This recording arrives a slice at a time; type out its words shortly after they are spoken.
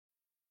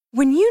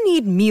When you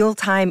need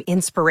mealtime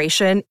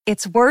inspiration,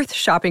 it's worth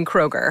shopping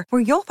Kroger,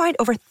 where you'll find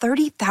over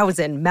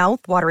 30,000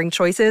 mouth-watering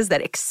choices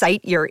that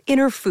excite your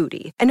inner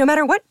foodie. And no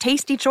matter what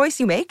tasty choice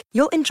you make,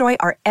 you'll enjoy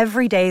our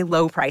everyday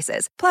low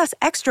prices, plus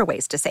extra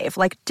ways to save,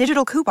 like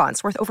digital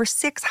coupons worth over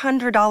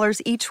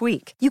 $600 each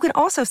week. You can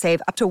also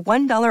save up to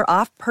 $1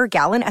 off per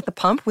gallon at the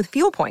pump with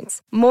fuel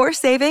points. More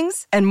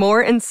savings and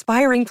more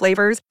inspiring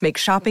flavors make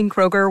shopping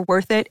Kroger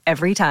worth it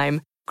every time.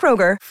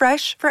 Kroger,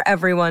 fresh for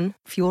everyone.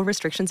 Fuel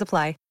restrictions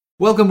apply.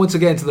 Welcome once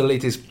again to the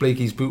latest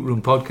Blakey's Boot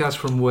Room podcast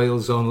from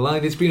Wales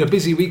Online. It's been a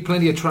busy week,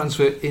 plenty of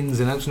transfer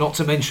ins and outs, not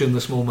to mention the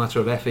small matter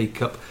of FA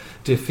Cup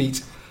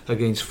defeat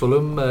against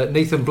Fulham.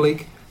 Nathan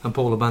Blake and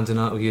Paul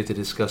Abandonado here to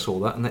discuss all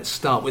that. And let's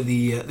start with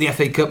the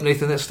FA Cup,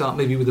 Nathan. Let's start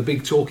maybe with the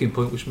big talking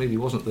point, which maybe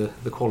wasn't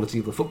the quality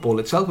of the football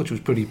itself, which was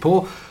pretty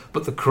poor.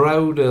 But the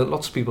crowd,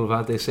 lots of people have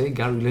had their say.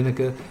 Gary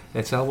Lineker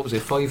et al., what was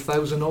it,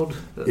 5,000 odd?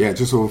 Yeah,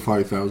 just over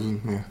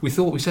 5,000, yeah.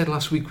 We said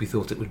last week we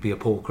thought it would be a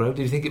poor crowd.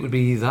 Did you think it would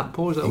be that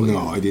poor? Is that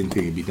No, I didn't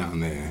think it'd be down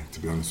there, to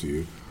be honest with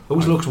you. It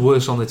always looks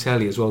worse on the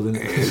telly as well, doesn't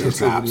it? It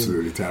looks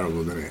absolutely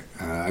terrible, doesn't it?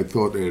 I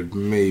thought they'd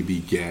maybe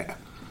get,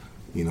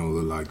 the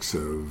likes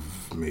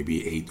of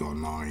maybe 8 or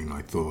 9.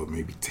 I thought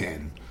maybe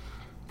 10.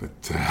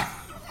 But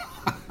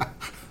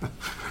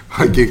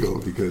I giggle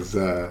because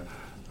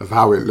of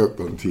how it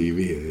looked on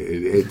TV.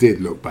 It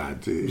did look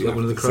bad. Was that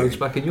one of the crowds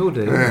back in your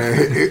day?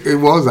 It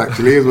was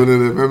actually. It was one of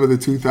remember the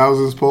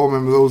 2000s, Paul?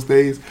 Remember those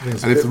days?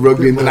 And if the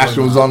Rugby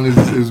International was on, it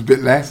was a bit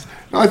less.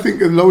 I think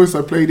the lowest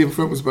I played in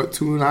front was about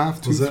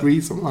 2.5, 3,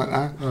 something like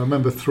that. I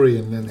remember 3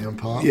 in Ninian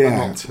Park, yeah,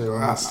 but not 2.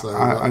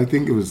 I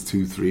think it was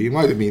 2-3. It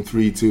might have been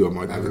 3-2. I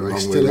might have it the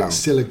wrong way down.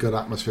 Still a good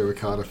atmosphere with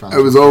Cardiff fans.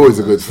 It was always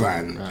a good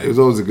fan. Yeah. It was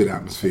always a good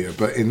atmosphere.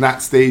 But in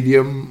that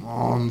stadium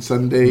on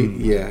Sunday,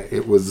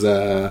 it was...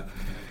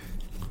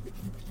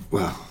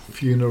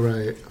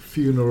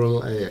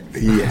 funeral A.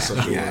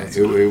 Yeah.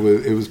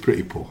 It was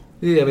pretty poor.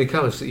 Yeah, I mean,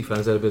 Cardiff City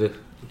fans had a bit of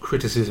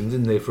criticism,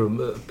 didn't they, from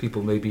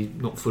people maybe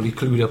not fully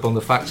clued up on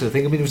the facts of the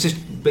thing. I mean, it was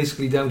just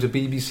basically down to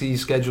BBC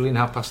scheduling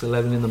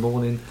 11:30 in the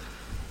morning.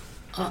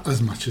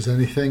 As much as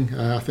anything,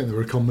 I think there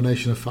were a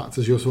combination of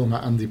factors. You're talking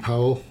about Andy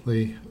Powell,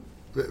 Andy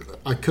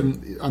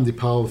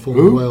Powell, the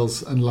former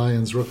Wales and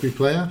Lions rugby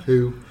player,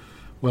 who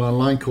went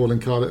online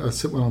went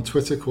on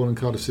Twitter calling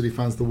Cardiff City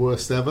fans the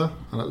worst ever,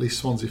 and at least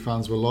Swansea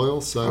fans were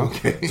loyal. So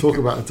talk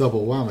about a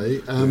double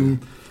whammy.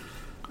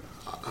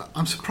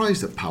 I'm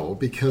surprised at Powell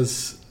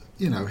because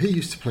he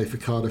used to play for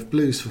Cardiff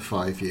Blues for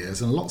 5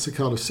 years, and lots of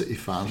Cardiff City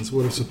fans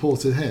would have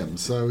supported him.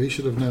 So he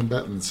should have known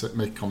better than to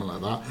make a comment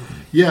like that.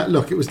 Yeah,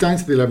 look, it was down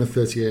to the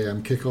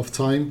 11:30am kickoff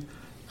time.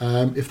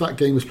 If that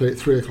game was played at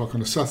 3 o'clock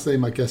on a Saturday,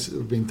 my guess it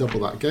would have been double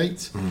that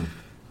gate.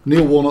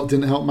 Neil Warnock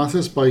didn't help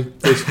matters by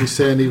basically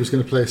saying he was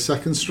going to play a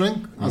second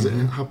string. As it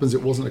happens,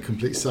 it wasn't a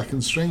complete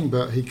second string,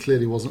 but he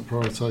clearly wasn't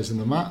prioritising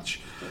the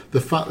match.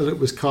 The fact that it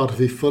was Cardiff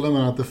v Fulham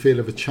and had the feel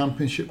of a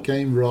championship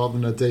game rather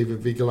than a David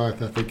v Goliath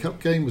FA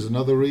Cup game was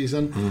another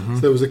reason.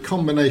 So there was a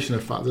combination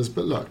of factors.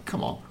 But look,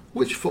 come on,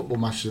 which football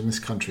matches in this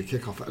country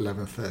kick off at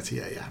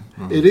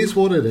 11:30am? It is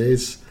what it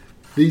is.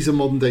 These are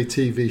modern day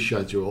TV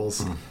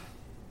schedules.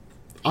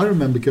 I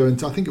remember going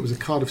to, I think it was a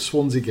Cardiff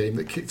Swansea game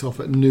that kicked off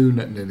at noon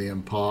at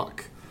Ninian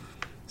Park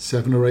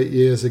 7 or 8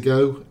 years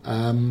ago,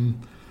 and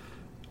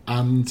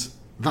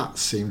that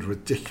seemed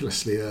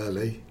ridiculously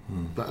early.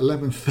 But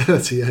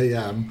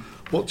 11:30am,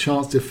 what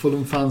chance did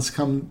Fulham fans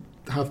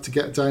have to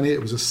get down here?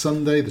 It was a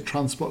Sunday. The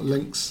transport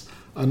links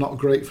are not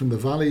great from the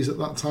valleys at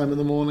that time in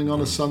the morning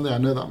on a Sunday. I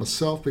know that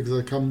myself because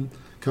I come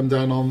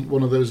down on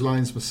one of those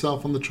lines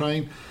myself on the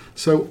train.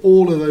 So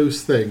all of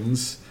those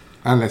things.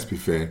 And let's be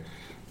fair,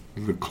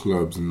 the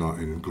club's not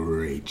in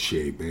great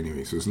shape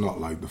anyway, so it's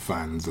not like the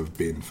fans have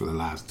been for the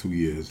last 2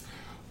 years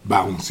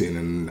bouncing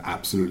and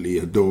absolutely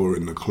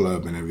adoring the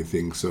club and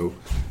everything. So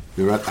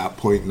you're at that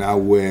point now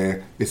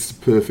where it's the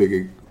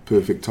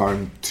perfect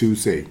time to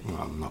say, well,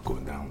 I'm not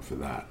going down for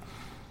that.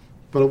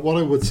 But what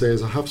I would say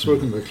is I have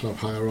spoken to the club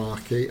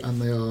hierarchy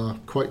and they are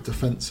quite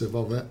defensive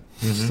of it.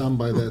 Stand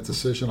by their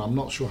decision. I'm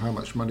not sure how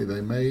much money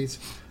they made,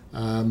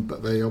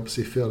 but they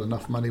obviously feel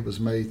enough money was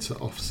made to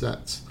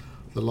offset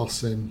the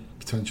loss in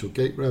potential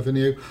gate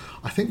revenue.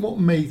 I think what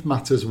made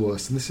matters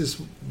worse, and this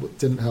is what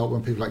didn't help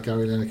when people like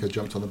Gary Lineker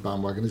jumped on the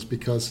bandwagon, is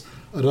because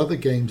at other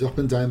games up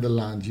and down the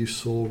land you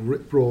saw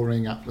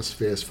rip-roaring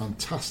atmospheres,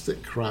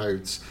 fantastic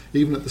crowds,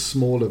 even at the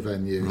smaller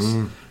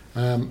venues.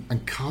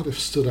 And Cardiff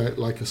stood out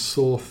like a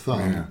sore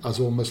thumb as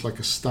almost like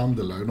a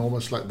standalone,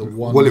 almost like the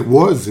one. Well, it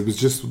was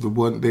just the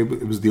one.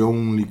 It was the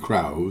only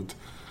crowd.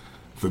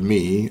 For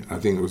me, I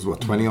think it was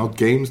 20 odd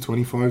games,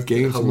 25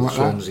 games, something like that.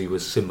 Swansea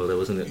was similar,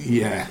 wasn't it?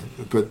 Yeah,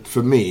 but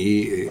for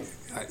me,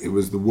 it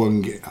was the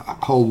one.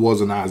 Hull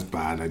wasn't as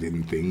bad, I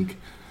didn't think,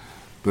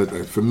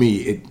 but for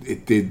me,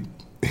 it did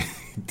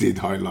it did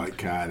highlight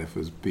Cardiff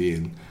as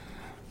being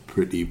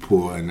pretty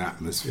poor in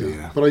atmosphere.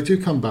 Yeah. But I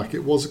do come back.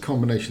 It was a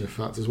combination of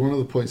factors. One of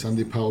the points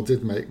Andy Powell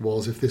did make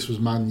was, if this was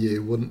Man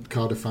U, wouldn't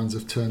Cardiff fans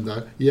have turned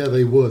out? Yeah,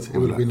 they would. It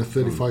would have been a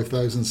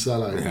 35,000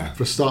 sellout. Yeah.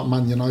 For a start,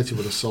 Man United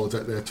would have sold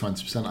out their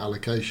 20%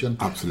 allocation.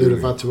 Absolutely. They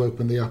would have had to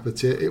open the upper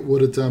tier. It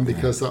would have done,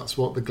 because that's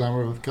what the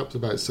glamour of the Cup's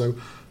about. So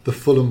the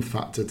Fulham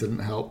factor didn't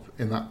help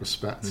in that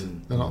respect.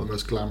 They're not the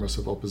most glamorous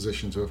of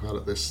opposition to have had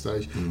at this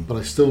stage. But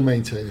I still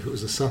maintain, if it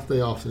was a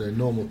Saturday afternoon,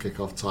 normal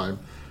kick-off time,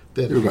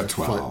 there'd be a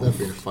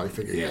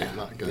 5-figure game,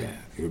 that game. Yeah,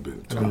 it would be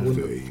 12,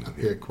 it wouldn't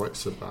appear quite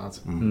so bad.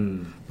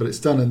 But it's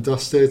done and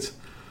dusted.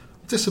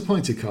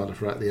 Disappointed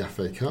Cardiff are at the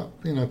FA Cup.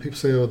 You know, people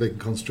say, they can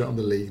concentrate on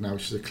the league now,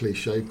 which is a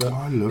cliche. But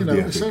I love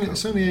the FA Cup.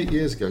 It's only 8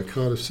 years ago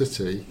Cardiff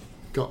City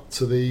got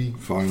to the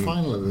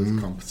final of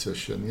the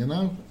competition, you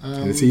know.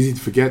 And it's easy to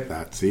forget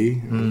that,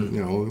 see?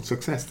 You know,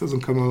 success doesn't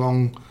come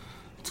along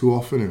too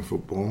often in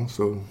football,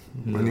 so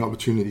when the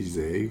opportunity's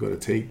there, you've got to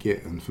take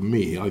it. And for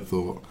me, I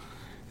thought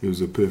it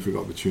was a perfect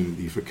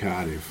opportunity for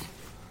Cardiff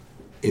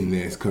in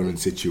their current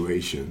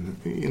situation.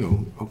 You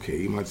know, okay,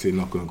 you might say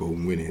not going to go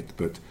and win it,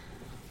 but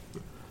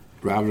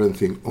rather than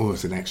think,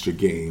 it's an extra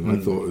game, I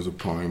thought it was a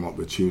prime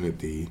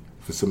opportunity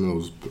for some of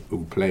those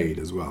who played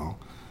as well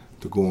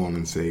to go on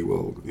and say,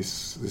 well,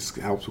 this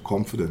helps with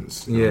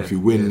confidence. You know, if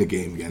you win the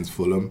game against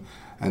Fulham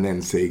and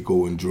then say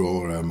go and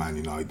draw a Man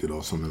United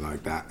or something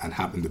like that and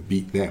happen to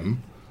beat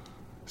them,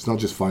 it's not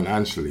just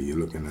financially you're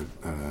looking at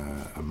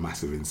a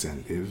massive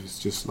incentive. It's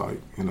just like,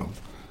 you know,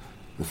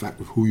 the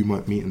fact of who you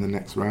might meet in the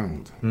next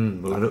round.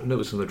 Well, I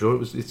noticed in the draw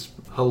it's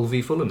Hull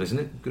v Fulham, isn't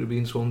it? Could have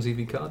been Swansea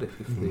v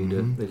Cardiff if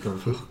they'd gone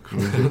through,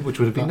 which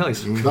would have been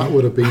nice. That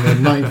would have been a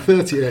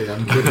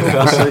 9:30am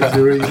kickoff for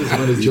safety reasons.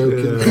 I'm only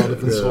joking,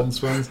 Cardiff and Swans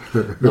fans.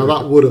 Now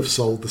that would have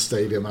sold the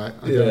stadium out.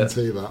 I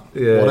guarantee that.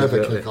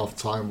 Whatever kick-off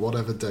time,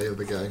 whatever day of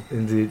the game.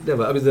 Indeed. No,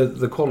 but I mean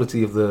the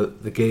quality of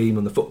the game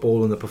and the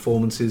football and the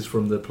performances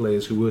from the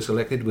players who were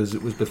selected was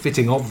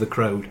befitting of the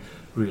crowd.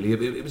 Really,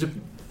 it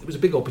was a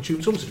big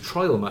opportunity. It's almost a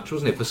trial match,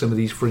 wasn't it, for some of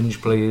these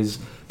fringe players,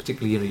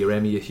 particularly your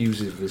Emmy, your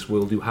Hughes of this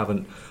world, who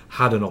haven't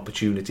had an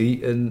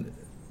opportunity, and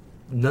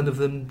none of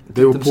them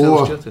they were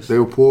themselves poor. justice. They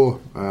were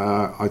poor.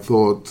 I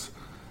thought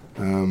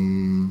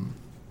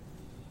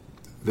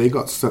they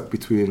got stuck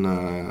between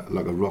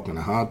like a rock and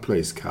a hard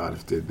place.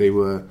 Cardiff did. They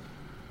were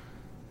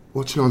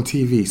watching on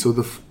TV, so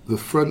the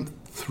front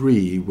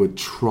three were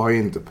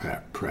trying to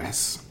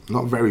press,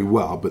 not very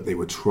well, but they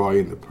were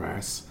trying to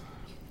press.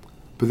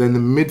 But then the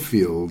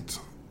midfield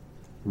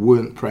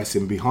weren't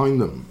pressing behind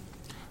them.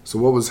 So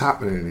what was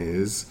happening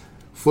is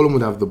Fulham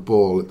would have the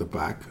ball at the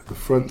back. The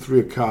front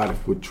three of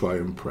Cardiff would try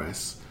and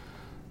press.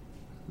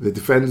 The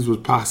defenders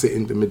would pass it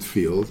into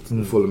midfield,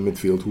 the Fulham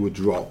midfield, who would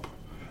drop.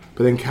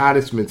 But then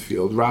Cardiff's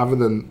midfield, rather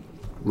than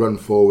run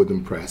forward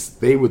and press,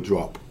 they would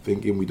drop,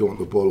 thinking we don't want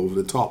the ball over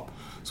the top.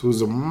 So there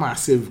was a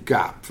massive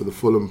gap for the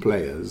Fulham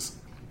players,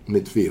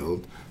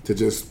 midfield, to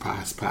just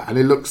pass. And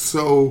it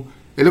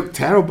looked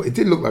terrible. It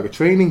did look like a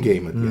training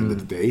game at the end of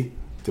the day,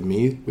 to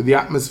me. With the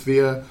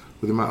atmosphere,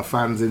 with the amount of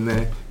fans in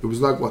there, it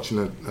was like watching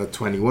a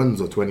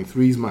 21s or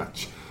 23s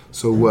match.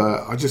 So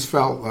I just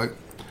felt like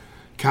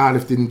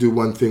Cardiff didn't do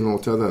one thing or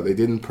the other. They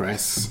didn't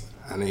press,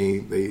 and they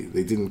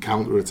didn't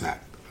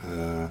counter-attack.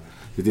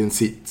 They didn't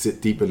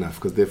sit deep enough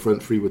because their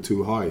front three were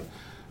too high.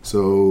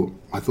 So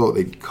I thought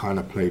they kind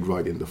of played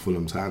right into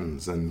Fulham's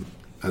hands. And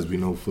as we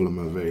know, Fulham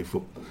are a very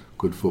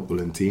good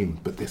footballing team,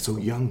 but they're so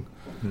young.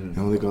 You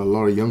know, they've got a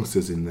lot of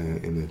youngsters in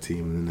their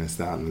team and in their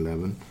starting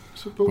 11.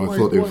 But I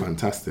thought they were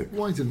fantastic.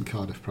 Why didn't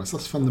Cardiff press?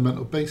 That's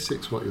fundamental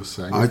basics, what you're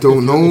saying. I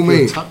don't know,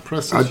 mate.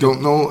 I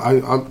don't know.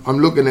 I'm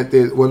looking at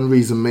the one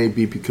reason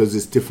maybe because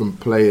there's different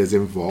players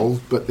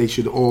involved, but they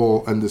should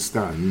all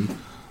understand,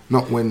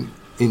 not when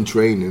in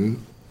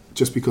training,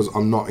 just because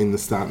I'm not in the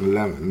starting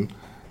 11,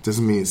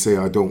 doesn't mean to say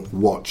I don't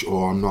watch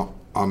or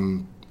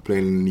I'm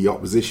playing in the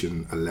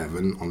opposition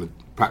 11 on a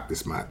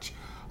practice match.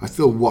 I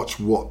still watch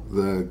what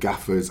the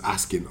gaffer is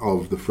asking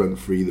of the front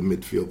three, the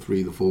midfield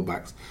three, the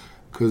fullbacks.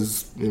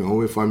 Because, you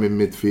know, if I'm in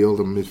midfield,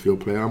 I'm a midfield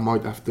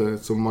player,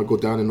 someone might go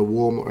down in the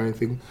warm or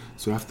anything,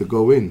 so I have to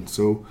go in.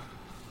 So,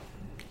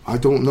 I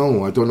don't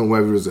know. I don't know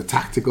whether it was a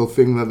tactical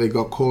thing that they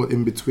got caught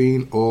in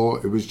between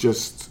or it was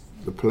just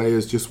the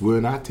players just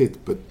weren't at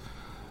it. But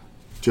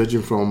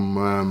judging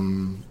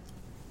from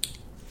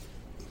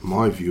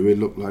my view, it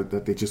looked like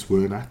that they just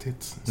weren't at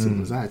it.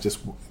 Simple as that.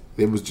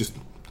 There was just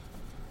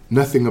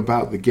nothing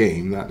about the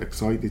game that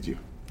excited you.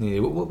 Yeah.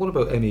 What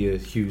about Emmy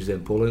Hughes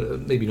then, Paul?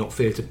 Maybe not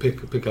fair to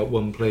pick out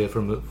one player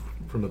from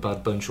a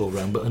bad bunch all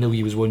round, but I know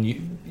he was one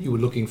you were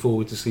looking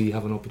forward to see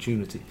have an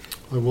opportunity.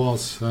 I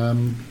was.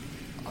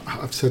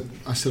 I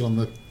said on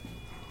the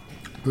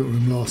boot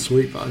room last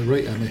week that I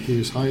rate Emma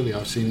Hughes highly.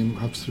 I've seen him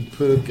have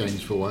superb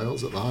games for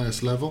Wales at the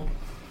highest level,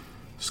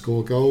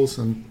 score goals,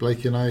 and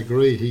Blakey and I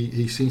agree.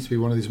 He seems to be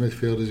one of these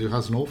midfielders who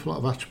has an awful lot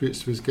of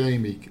attributes to his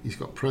game. He's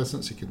got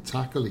presence, he can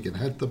tackle, he can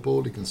head the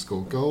ball, he can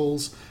score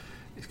goals.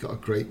 He's got a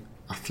great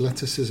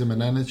athleticism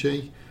and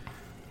energy.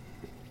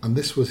 And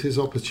this was his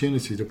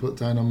opportunity to put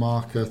down a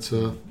marker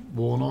to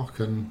Warnock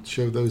and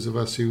show those of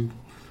us who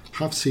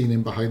have seen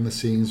him behind the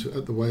scenes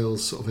at the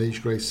Wales sort of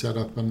age grade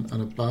setup and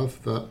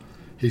above, that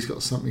he's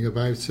got something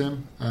about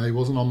him. He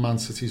wasn't on Man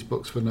City's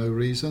books for no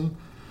reason,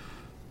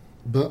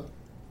 but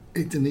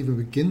it didn't even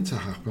begin to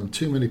happen.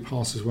 Too many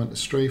passes went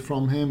astray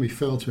from him. He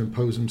failed to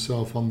impose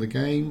himself on the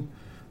game,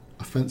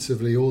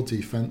 offensively or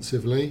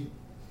defensively.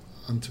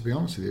 And to be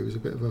honest with you, it was a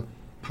bit of a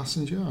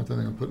passenger. I don't think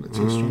I'm putting it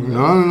too strongly.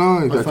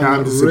 No, I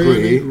can't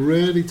disagree.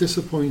 Really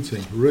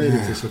disappointing.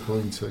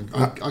 Disappointing.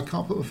 I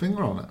can't put my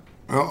finger on it.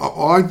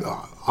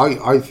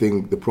 I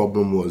think the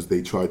problem was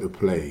they tried to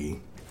play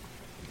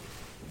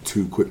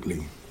too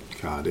quickly,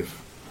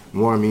 Cardiff.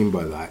 And what I mean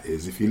by that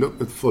is, if you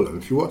look at Fulham,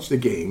 if you watch the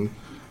game,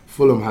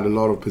 Fulham had a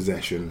lot of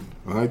possession,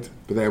 right?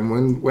 But then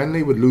when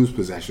they would lose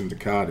possession to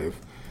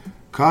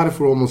Cardiff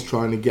were almost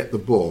trying to get the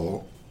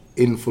ball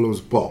in Fulham's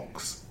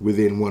box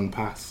within one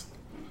pass.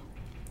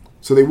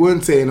 So they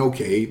weren't saying,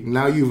 okay,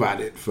 now you've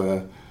had it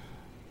for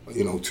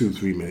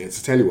 2-3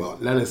 minutes. I tell you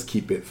what, let us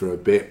keep it for a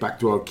bit. Back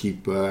to our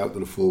keeper, out to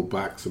the full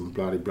backs, and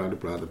blah blah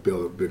blah to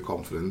build up a bit of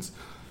confidence.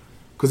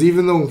 Because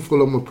even though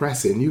Fulham were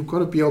pressing, you've got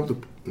to be able to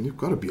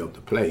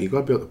play. You've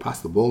got to be able to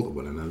pass the ball to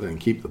one another and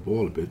keep the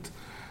ball a bit.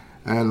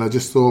 And I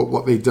just thought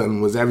what they'd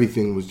done was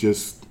everything was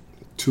just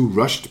too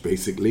rushed,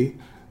 basically.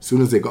 As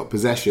soon as they got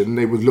possession,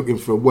 they were looking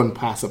for one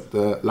pass up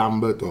to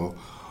Lambert or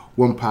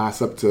one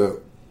pass up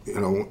to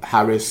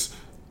Harris,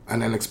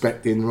 and then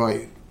expecting,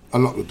 right,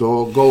 unlock the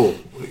door, goal.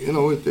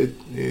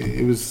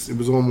 It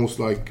was almost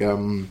like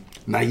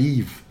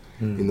naive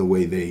in the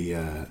way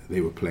they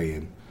were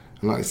playing.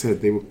 And like I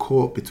said, they were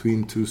caught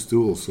between two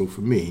stools. So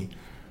for me,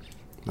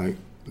 like,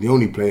 the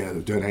only player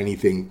that done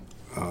anything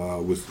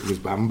was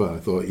Bamba. I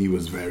thought he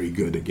was very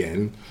good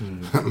again.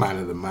 Man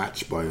of the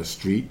match by a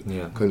street,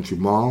 country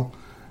mile.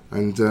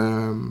 And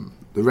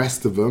the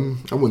rest of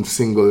them, I wouldn't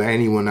single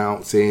anyone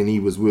out saying he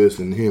was worse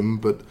than him,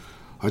 but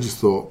I just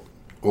thought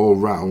all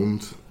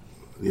round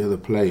the other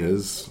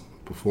players'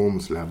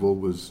 performance level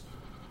was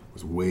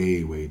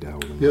way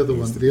down. The other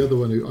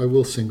one who I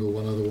will single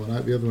one other one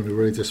out. The other one who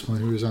really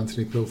disappointed me was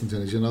Anthony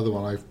Pilkington. He's another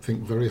one I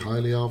think very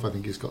highly of. I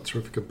think he's got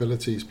terrific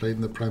ability. He's played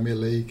in the Premier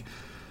League.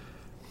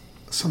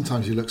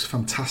 Sometimes he looks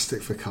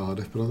fantastic for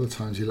Cardiff, but other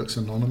times he looks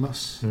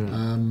anonymous.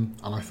 And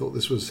I thought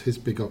this was his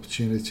big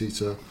opportunity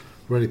to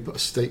really put a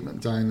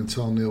statement down and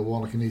tell Neil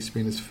Warnock he needs to be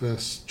in his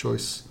first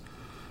choice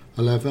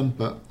 11,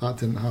 but that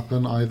didn't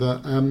happen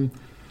either.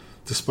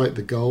 Despite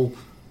the goal,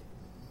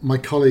 my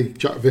colleague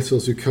Jack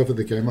Vittles, who covered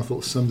the game, I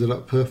thought summed it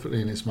up perfectly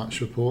in his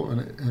match report,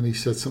 and he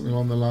said something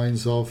along the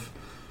lines of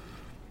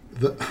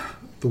that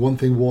the one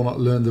thing Warnock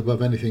learned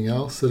above anything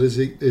else is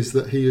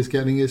that he is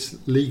getting his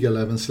League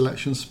 11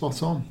 selection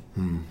spot on.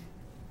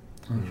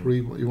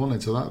 Read what you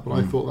wanted to that, but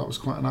I thought that was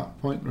quite an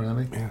apt point,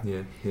 really.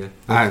 Yeah.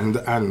 And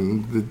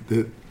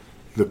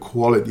the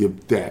quality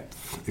of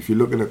depth, if you're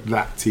looking at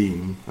that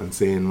team and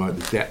saying, right,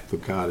 the depth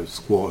of Cardiff's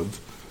squad,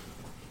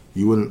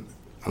 you wouldn't.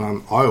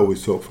 And I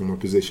always talk from a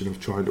position of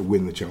trying to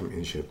win the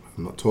championship.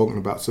 I'm not talking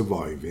about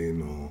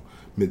surviving or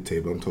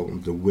mid-table. I'm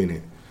talking to win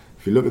it.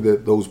 If you look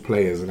at those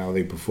players and how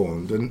they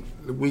performed, and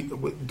we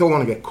don't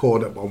want to get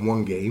caught up on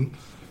one game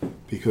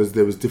because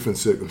there was different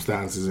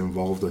circumstances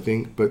involved, I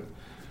think. But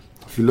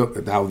if you look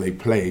at how they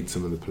played,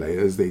 some of the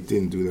players, they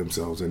didn't do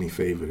themselves any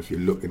favour. If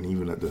you're looking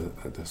even at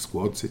the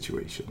squad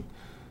situation,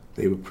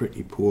 they were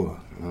pretty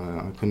poor.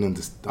 I couldn't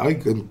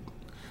understand.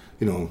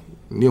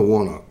 Neil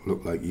Warnock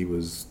looked like he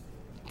was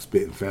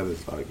spitting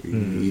feathers. Like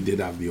he did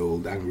have the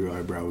old angry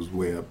eyebrows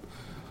way up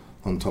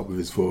on top of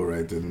his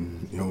forehead,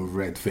 and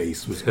red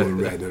face was going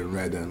redder and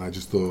redder. And I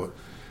just thought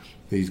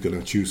he's going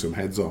to chew some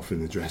heads off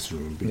in the dressing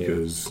room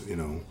because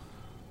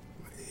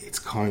it's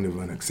kind of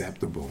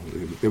unacceptable.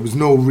 There was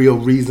no real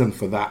reason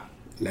for that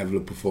level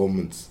of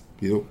performance.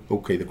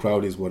 Okay, the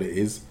crowd is what it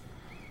is.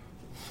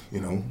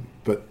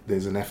 But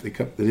there's an FA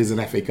Cup. There is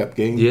an FA Cup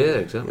game. Yeah,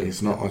 exactly.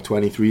 It's not a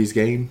 23s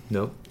game.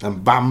 No.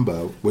 And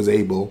Bamba was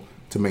able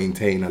to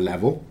maintain a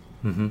level.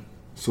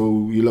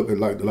 So you look at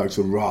like the likes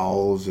of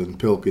Rawls and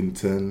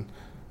Pilkington,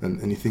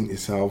 and you think to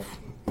yourself,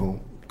 well,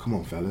 come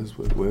on, fellas,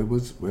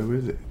 where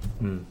is it?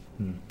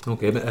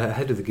 Okay,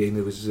 ahead of the game,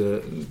 there was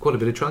quite a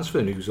bit of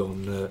transfer news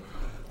on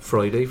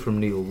Friday from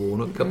Neil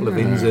Warnock. A couple of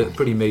ins,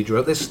 pretty major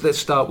out. Let's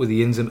start with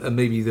the ins, and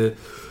maybe the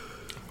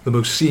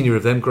most senior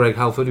of them, Greg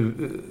Halford,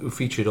 who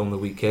featured on the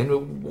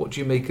weekend. What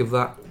do you make of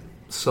that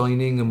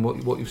signing and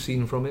what you've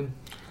seen from him?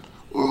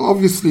 Well,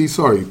 obviously,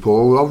 sorry,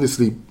 Paul.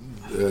 Obviously,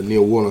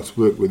 Neil Warnock's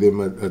worked with him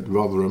at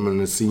Rotherham and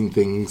has seen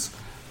things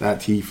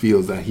that he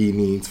feels that he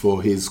needs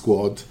for his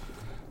squad.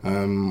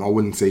 I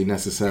wouldn't say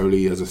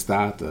necessarily as a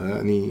starter,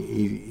 and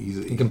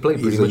he can play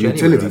pretty he's much a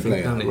utility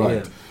anywhere, player,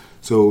 right? Yeah.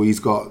 So he's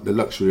got the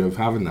luxury of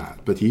having that,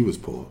 but he was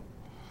poor.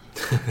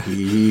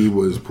 he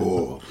was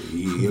poor.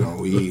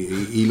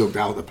 He looked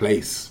out of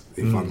place,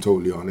 if I'm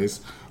totally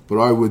honest. But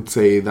I would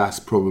say that's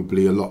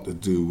probably a lot to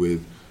do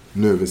with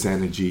nervous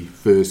energy,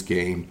 first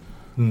game.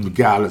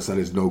 Regardless that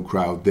there's no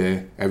crowd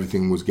there,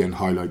 everything was getting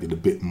highlighted a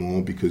bit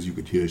more because you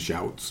could hear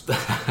shouts.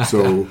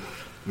 So,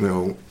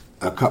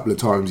 a couple of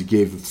times he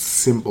gave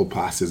simple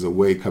passes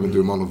away, coming to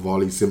him on a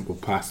volley, simple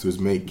pass to his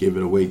mate, gave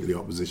it away to the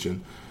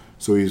opposition.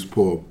 so he was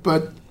poor.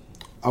 But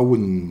I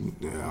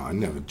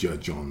never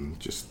judge on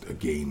just a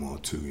game or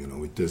two.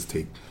 It does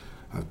take.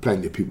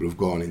 Plenty of people have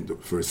gone in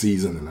for a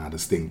season and had a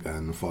stinker,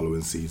 and the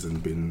following season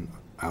been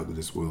out of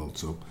this world.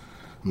 So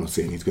I'm not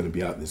saying he's going to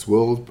be out of this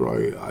world, but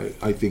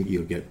I think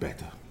he'll get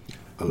better,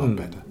 a lot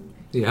better.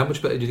 Yeah, how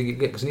much better do you think he'll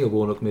get? Because Neil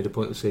Warnock made a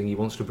point of saying he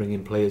wants to bring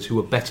in players who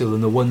are better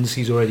than the ones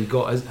he's already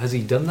got. Has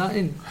he done that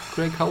in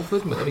Greg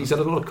Halford? I mean, he's had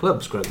a lot of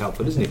clubs, Greg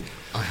Halford, isn't he?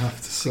 I have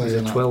to say,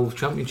 he's 12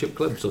 championship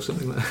clubs or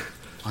something like that.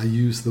 I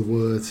use the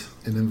word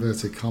in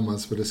inverted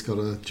commas, but it's got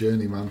a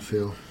journeyman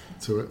feel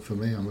to it for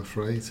me, I'm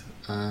afraid.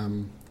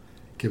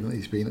 Given that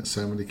he's been at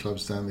so many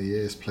clubs down the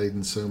years, played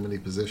in so many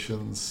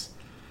positions.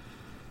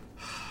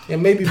 Yeah,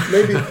 maybe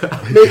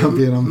that's hindered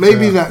him.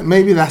 Maybe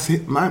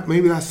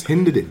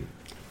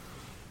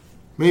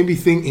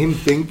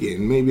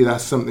maybe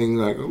that's something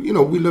like,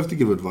 we love to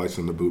give advice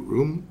on the boot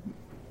room.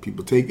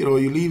 People take it or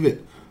you leave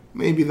it.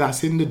 Maybe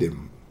that's hindered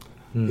him.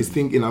 He's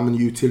thinking, I'm a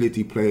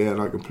utility player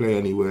and I can play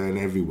anywhere and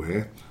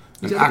everywhere.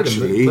 And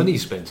actually, money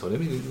spent on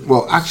him.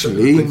 Well,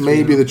 actually,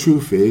 maybe the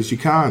truth is you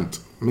can't.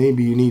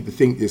 Maybe you need to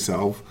think to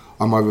yourself,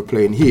 I'm either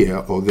playing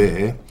here or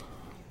there.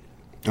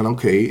 And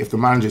okay, if the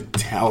manager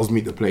tells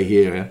me to play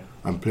here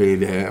and play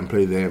there and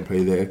play there and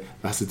play there,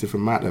 that's a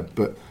different matter.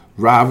 But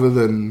rather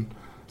than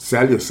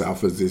sell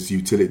yourself as this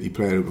utility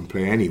player who can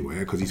play anywhere,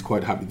 because he's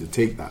quite happy to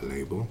take that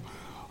label,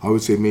 I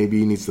would say maybe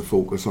he needs to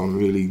focus on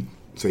really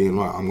saying,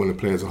 right, I'm going to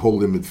play as a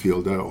holding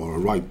midfielder or a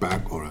right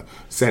back or a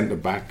centre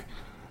back,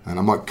 and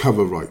I might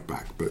cover right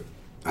back, but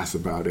that's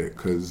about it.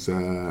 Because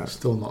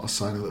still not a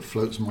sign that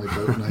floats my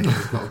boat, Nate.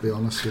 I've got to be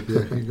honest with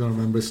you. You've got to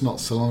remember, it's not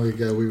so long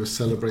ago we were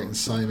celebrating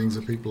signings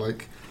of people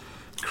like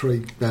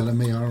Craig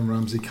Bellamy, Aaron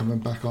Ramsey coming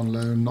back on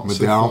loan, not Medell.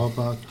 So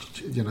far back.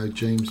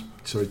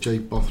 Jay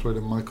Bothroyd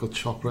and Michael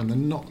Chopper, and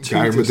then not too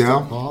Gary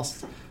distant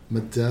past.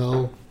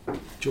 Medell,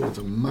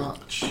 Jordan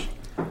Mutch.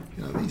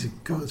 These are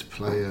good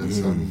players,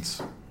 and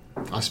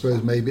I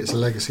suppose maybe it's a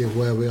legacy of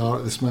where we are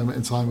at this moment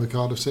in time with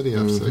Cardiff City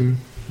FC.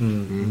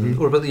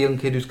 What about the young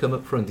kid who's come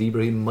up front,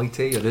 Ibrahim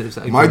Maite?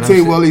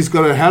 Maite, well, he's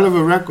got a hell of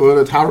a record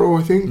at Harrow,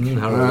 I think.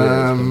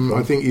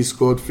 I think he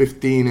scored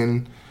 15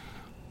 in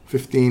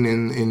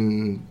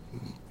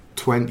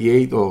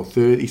 28 or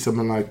 30,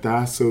 something like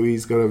that. So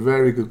he's got a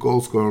very good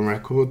goal scoring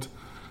record.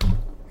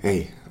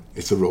 Hey,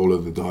 it's a roll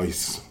of the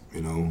dice.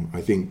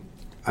 I think,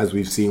 as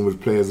we've seen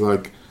with players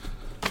like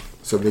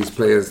some of these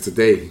players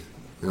today,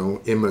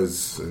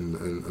 Immers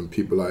and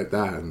people like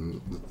that,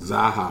 and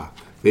Zaha,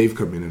 they've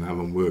come in and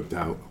haven't worked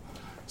out.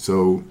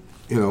 So,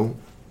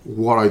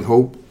 what I'd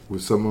hope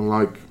with someone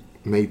like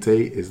Mate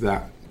is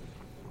that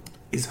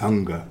his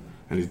hunger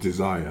and his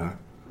desire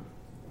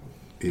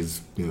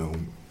is,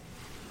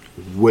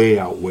 way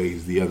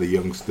outweighs the other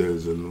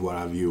youngsters and what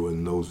have you,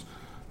 and those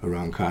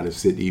around Cardiff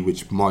City,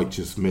 which might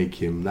just make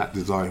him, that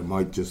desire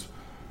might just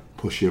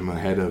push him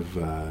ahead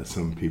of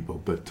some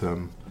people. But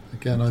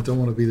again, I don't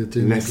want to be the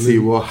doom let's and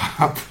gloom. see what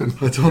happens.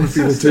 I don't want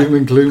to be the doom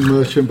and gloom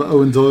merchant, but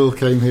Owen Doyle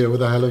came here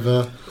with a hell of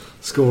a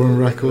scoring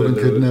record and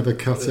could never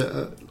cut it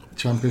at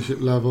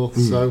championship level.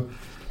 So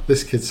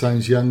this kid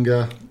sounds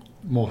younger,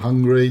 more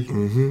hungry.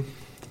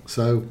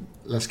 So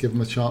let's give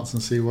him a chance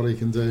and see what he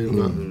can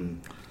do.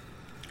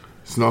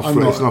 It's not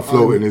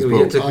floating his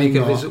boat.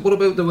 What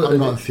about I'm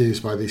not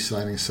enthused by these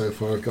signings so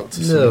far, I've got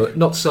to say. No,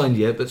 not signed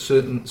yet, but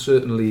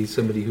certainly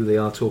somebody who they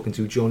are talking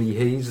to, Johnny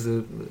Hayes,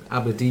 the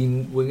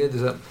Aberdeen winger.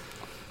 Does that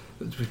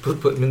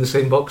put him in the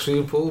same box for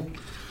you, Paul?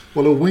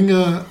 Well, a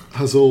winger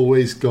has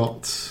always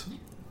got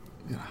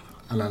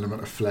an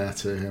element of flair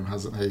to him,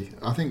 hasn't he?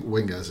 I think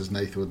wingers, as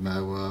Nathan would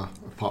know,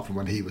 apart from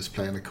when he was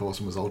playing, of course,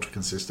 and was ultra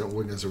consistent,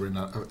 wingers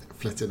are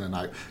flit in and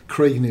out.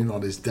 Craig Noone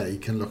on his day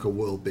can look a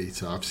world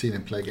beater. I've seen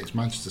him play against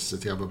Manchester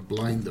City, have a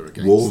blinder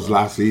against Wolves them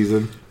last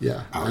season.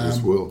 Yeah, out of this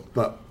world.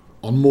 But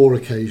on more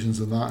occasions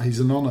than that, he's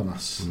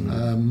anonymous.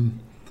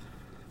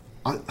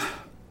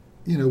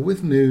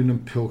 With Noone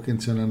and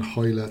Pilkington and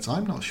Hoylett,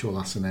 I'm not sure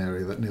that's an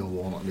area that Neil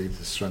Warnock needs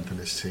to strengthen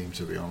his team,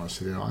 to be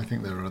honest with you. I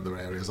think there are other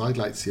areas. I'd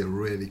like to see a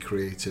really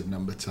creative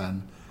number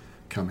 10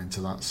 come into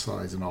that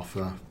side and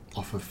offer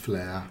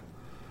flair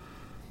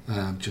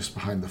just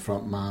behind the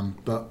front man.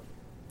 But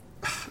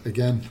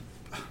again,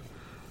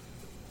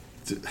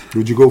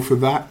 would you go for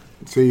that?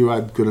 Say you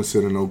had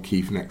Gunnarsson and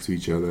O'Keefe next to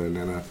each other, and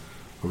then a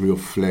real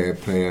flair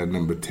player,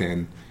 number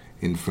 10,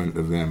 in front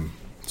of them.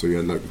 So you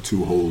had like the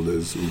two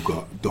holders who've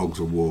got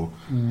dogs of war,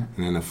 and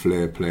then a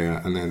flair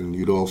player, and then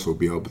you'd also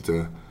be able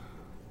to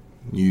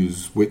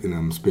use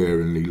Whittingham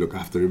sparingly, look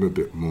after him a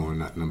bit more in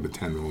that number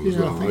 10 role as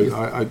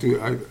well. I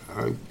do.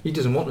 He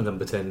doesn't want a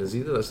number 10, does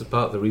he? That's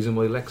part of the reason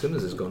why Lex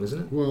Immers has gone, isn't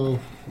it?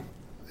 Well,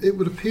 it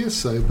would appear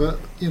so, but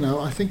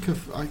I think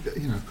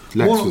Lex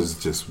was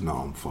just not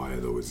on fire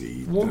though, was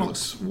he?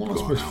 Warnock's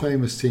most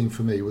famous team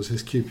for me was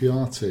his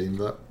QPR team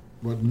that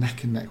were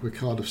neck and neck with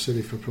Cardiff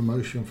City for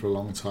promotion for a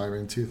long time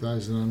in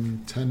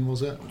 2010,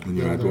 was it? And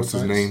you had what's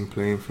his name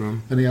playing for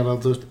him? And he had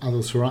Adel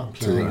Taarabt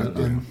playing,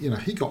 and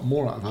he got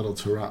more out of Adel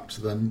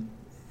Taarabt than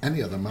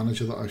any other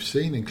manager that I've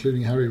seen,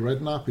 including Harry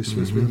Redknapp, who's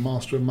supposed to be the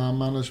master of man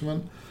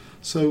management.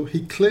 So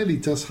he clearly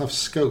does have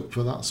scope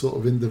for that sort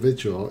of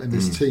individual in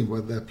this team,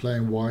 whether they're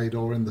playing wide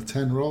or in the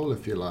 10 role,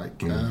 if you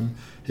like.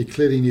 He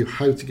clearly knew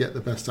how to get the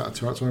best out of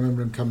Tourette. I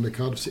remember him coming to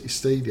Cardiff City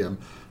Stadium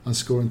and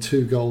scoring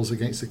 2 goals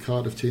against the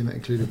Cardiff team that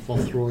included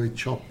Bothroyd,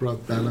 Chopra,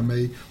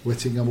 Bellamy,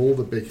 Whittingham, all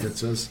the big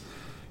hitters.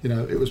 You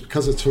know, it was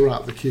because of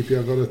Tourette that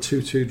QPR got a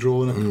 2-2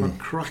 draw and a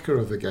cracker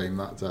of a game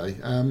that day.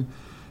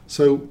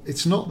 So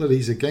it's not that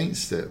he's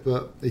against it,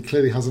 but he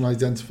clearly hasn't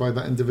identified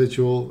that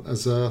individual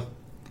as a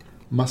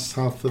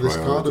must-have for this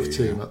Cardiff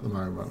team at the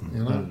moment.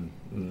 You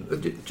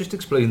know, just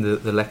explain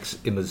the Lex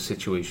Immers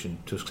situation.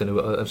 Just kind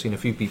of, I've seen a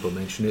few people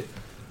mention it.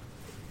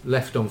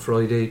 Left on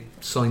Friday,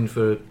 signed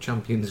for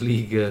Champions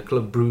League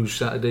Club Brugge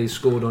Saturday,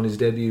 scored on his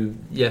debut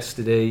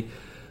yesterday.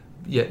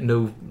 Yet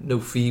no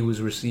fee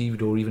was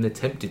received or even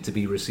attempted to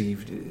be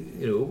received.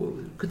 You know,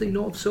 could they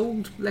not have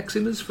sold Lex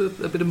Immers for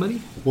a bit of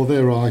money? Well,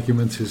 their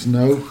argument is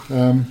no.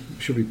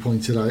 Should be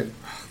pointed out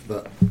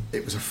that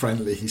it was a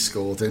friendly he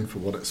scored in, for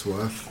what it's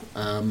worth.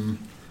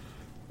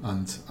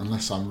 And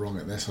unless I'm wrong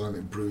at this, I don't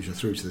think Bruges are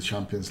through to the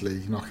Champions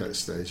League knockout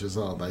stages,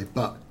 are they?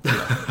 But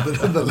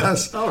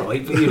nonetheless, all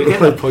right, but you get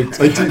that point.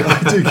 I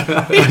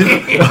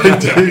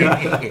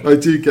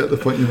do get the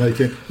point you're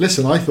making.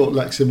 Listen, I thought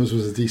Lex Immers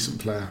was a decent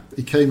player.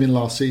 He came in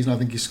last season. I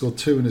think he scored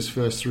 2 in his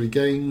first 3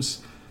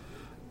 games.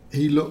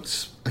 He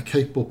looked a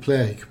capable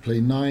player. He could play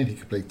 9, he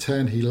could play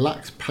 10. He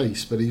lacked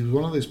pace, but he was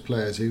one of those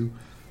players who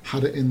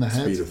had it in the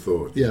head. Speed of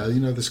thought. Yeah, you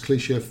know, this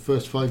cliche of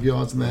first 5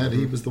 yards in the head.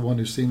 He was the one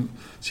who seemed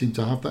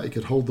to have that. He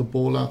could hold the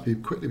ball up. He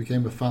quickly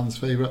became a fan's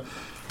favourite.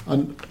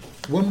 And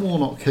when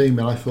Warnock came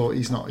in, I thought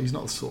he's not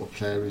the sort of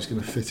player who's going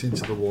to fit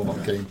into the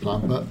Warnock game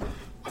plan. But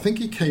I think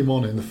he came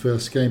on in the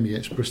first game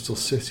against Bristol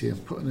City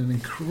and put in an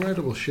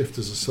incredible shift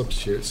as a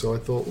substitute. So I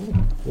thought,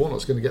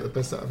 Warnock's going to get the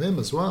best out of him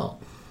as well.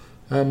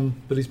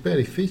 But he's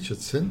barely featured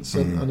since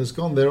and has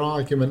gone. Their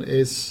argument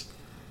is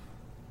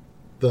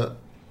that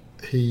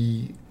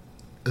he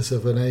is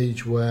of an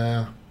age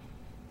where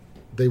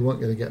they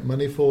weren't going to get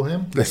money for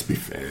him. Let's be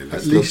fair.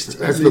 Let's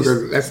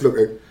look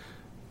at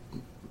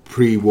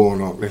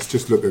pre-Warnock. Let's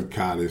just look at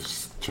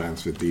Cardiff's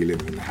transfer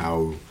dealing and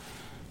how,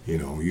 you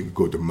know, you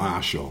go to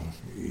Marshall,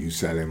 you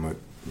sell him at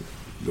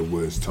the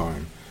worst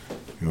time.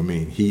 You know what I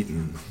mean?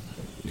 Heaton,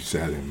 you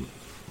sell him,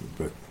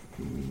 but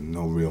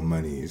no real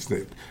money. It's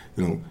that,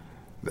 you know.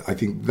 I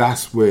think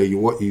that's where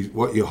what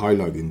you're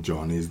highlighting,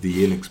 John, is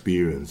the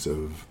inexperience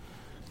of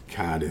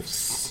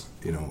Cardiff's,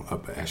 you know,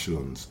 upper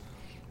echelons.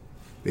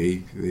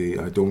 I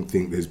don't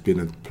think there's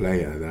been a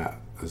player that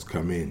has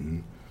come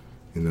in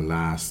the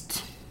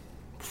last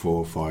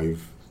 4,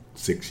 5,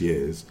 6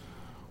 years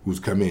who's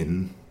come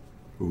in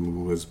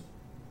who has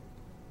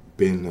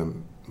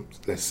been,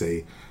 let's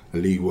say, a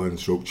League One /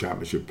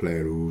 Championship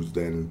player who's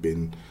then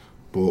been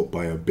bought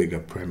by a bigger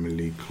Premier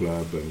League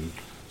club and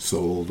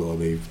sold, or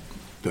they've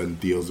done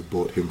deals that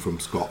bought him from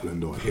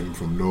Scotland or him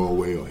from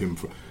Norway or him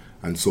from,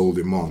 and sold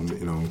him on.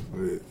 You know,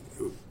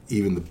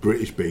 even the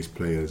British-based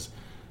players,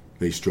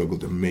 they struggle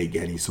to make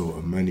any sort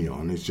of money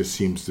on. It just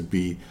seems to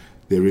be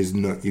there's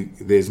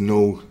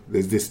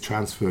this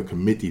transfer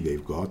committee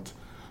they've got,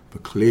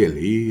 but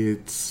clearly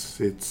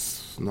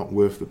it's not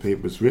worth the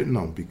paper it's written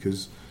on,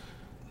 because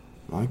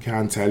I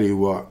can't tell you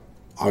what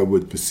I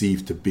would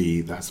perceive to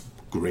be that's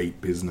great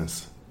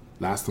business.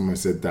 Last time I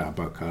said that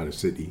about Cardiff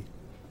City,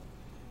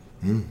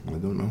 I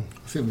don't know.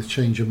 I think the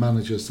change of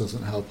managers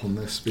doesn't help on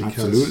this,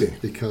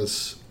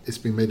 because it's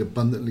been made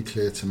abundantly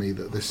clear to me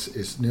that this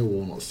is Neil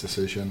Warnock's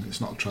decision. It's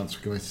not a transfer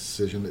committee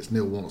decision. It's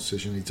Neil Warnock's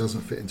decision. He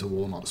doesn't fit into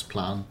Warnock's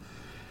plan.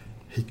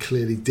 He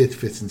clearly did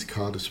fit into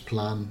Cardiff's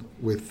plan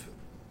with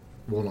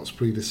Warnock's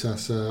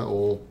predecessor,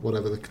 or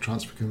whatever the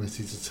transfer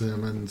committee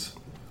determined.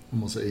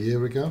 When was it, a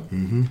year ago?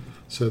 Mm-hmm.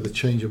 So the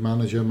change of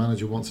manager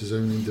wants his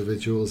own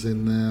individuals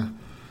in there.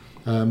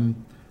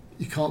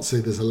 You can't say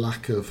there's a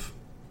lack of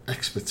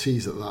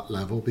expertise at that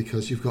level,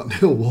 because you've got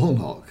Neil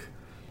Warnock.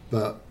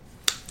 But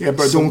I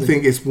don't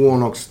think it's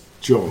Warnock's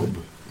job,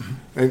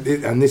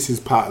 and this is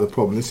part of the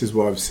problem. This is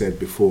what I've said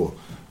before,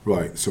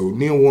 right? So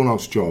Neil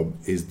Warnock's job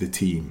is the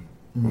team,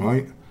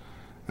 right?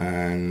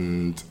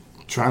 And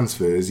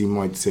transfers, he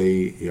might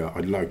say, yeah,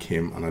 I'd like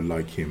him and I'd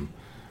like him,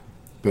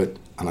 and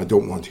I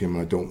don't want him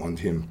and I don't want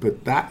him.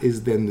 But that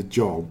is then the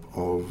job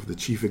of the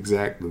chief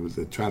exec,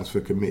 the transfer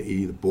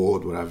committee, the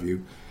board, what have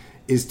you,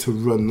 is to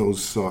run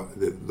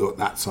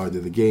that side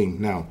of the game.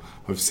 Now,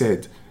 I've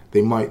said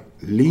they might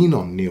lean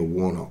on Neil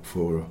Warnock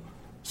for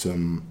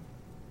some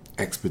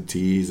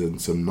expertise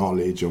and some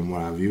knowledge and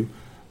what have you,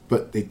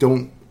 but they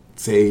don't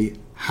say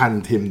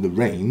hand him the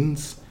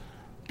reins,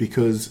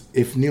 because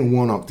if Neil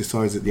Warnock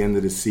decides at the end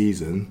of the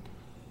season,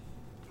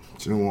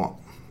 do you know what,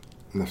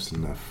 enough's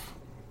enough,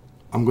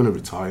 I'm going to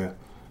retire,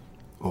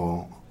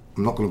 or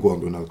I'm not going to go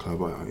on to another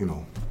club,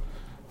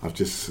 I've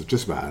just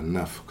about had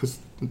enough, because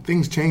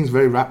things change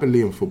very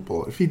rapidly in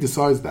football. If he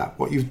decides that,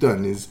 what you've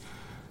done is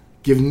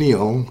give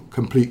Neil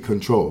complete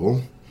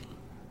control,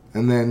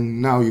 and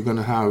then now you're going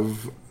to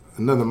have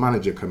another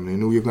manager coming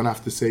in who you're going to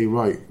have to say,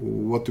 right,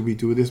 what do we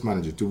do with this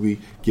manager? Do we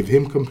give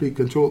him complete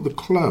control? The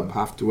club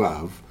have to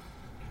have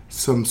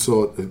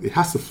it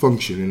has to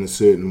function in a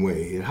certain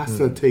way. It has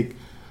to take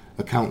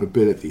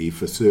accountability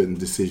for certain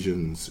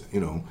decisions. You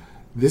know,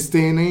 this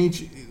day and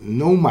age,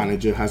 no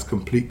manager has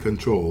complete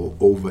control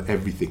over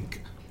everything.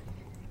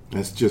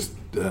 That's just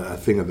a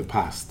thing of the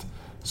past.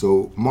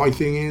 So my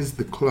thing is,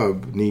 the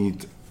club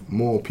need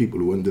more people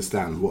who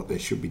understand what they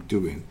should be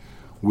doing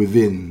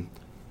within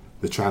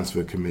the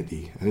transfer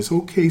committee. And it's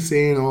okay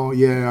saying, oh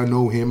yeah, I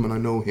know him and I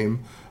know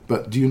him,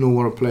 but do you know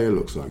what a player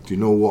looks like? Do you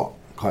know what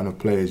kind of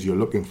players you're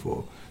looking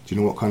for? Do you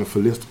know what kind of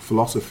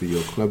philosophy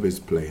your club is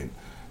playing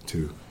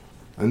to?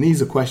 And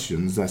these are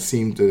questions that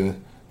seem to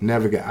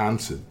never get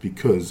answered,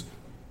 because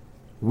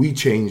we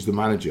change the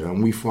manager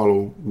and we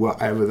follow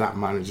whatever that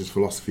manager's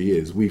philosophy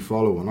is. We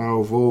follow. And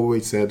I've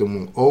always said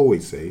and will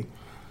always say,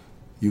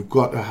 you've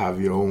got to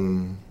have your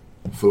own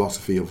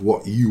philosophy of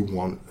what you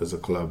want as a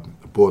club,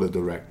 a board of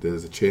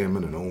directors, a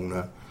chairman, an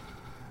owner,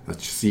 a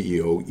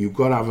CEO. You've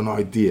got to have an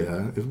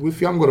idea. If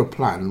you haven't got a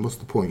plan, what's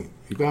the point?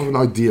 You've got to have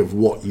an idea of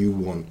what you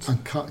want.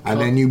 And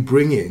then you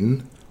bring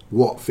in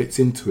what fits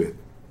into it.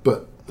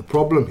 But the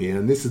problem here,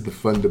 and this is the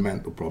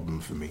fundamental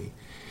problem for me,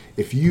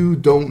 if you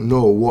don't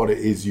know what it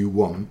is you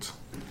want,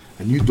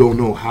 and you don't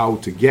know how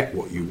to get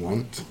what you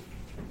want,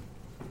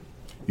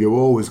 you're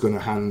always going to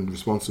hand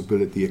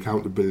responsibility,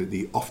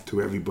 accountability off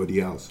to everybody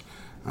else.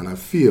 And I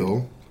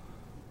feel,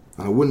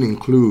 and I wouldn't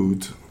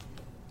include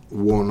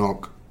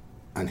Warnock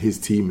and his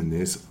team in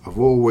this, I've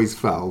always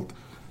felt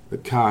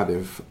that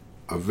Cardiff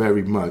are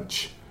very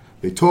much,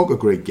 they talk a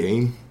great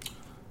game,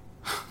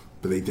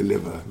 but they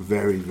deliver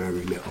very,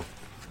 very little.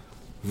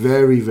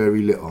 Very,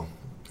 very little.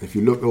 If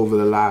you look over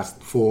the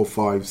last 4,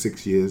 5,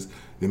 6 years,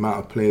 the amount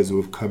of players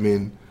who have come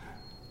in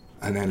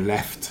and then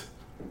left,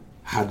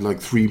 had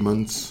like 3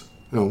 months,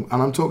 you know,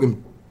 and I'm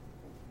talking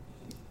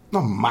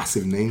not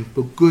massive names,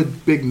 but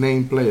good big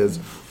name players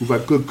who've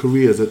had good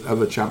careers at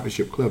other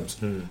championship clubs.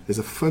 There's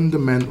a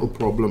fundamental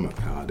problem at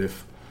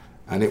Cardiff,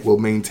 and it will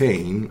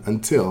maintain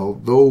until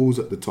those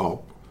at the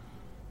top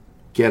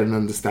get an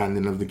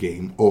understanding of the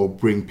game or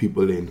bring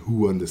people in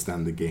who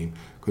understand the game.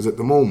 Because at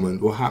the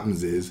moment, what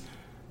happens is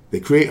they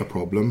create a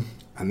problem,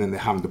 and then they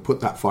have to put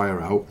that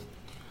fire out,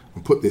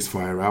 and put this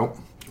fire out,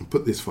 and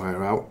put this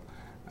fire out,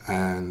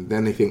 and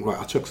then they think, right,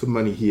 I'll chuck some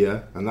money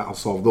here, and that'll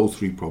solve those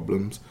 3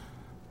 problems.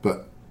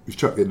 But you've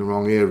chucked it in the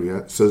wrong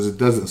area, so it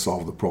doesn't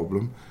solve the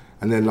problem.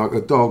 And then, like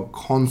a dog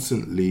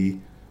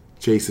constantly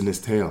chasing his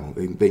tail,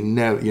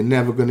 you're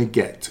never going to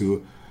get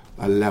to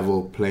a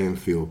level playing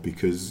field,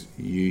 because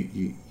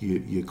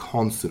you're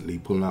constantly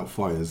pulling out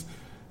fires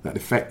that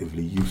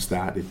effectively you've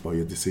started by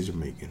your decision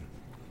making.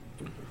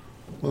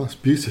 Well, that's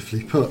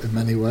beautifully put in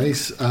many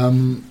ways.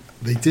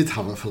 They did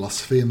have a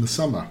philosophy in the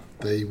summer.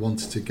 They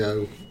wanted to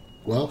go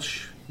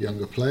Welsh,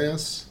 younger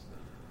players,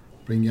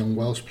 bring young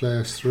Welsh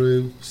players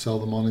through, sell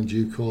them on in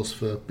due course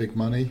for big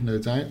money, no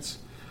doubt.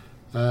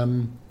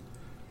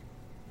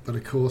 But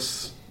of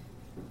course,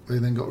 they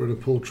then got rid of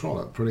Paul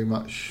Trollope pretty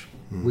much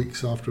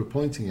weeks after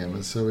appointing him.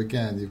 And so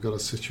again, you've got a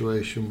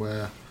situation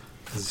where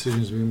the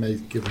decisions we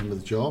made give him the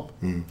job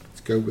to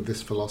go with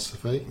this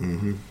philosophy.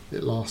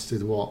 It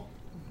lasted,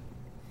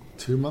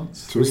 2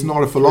 months? So it's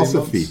not a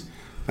philosophy.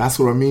 That's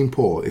what I mean,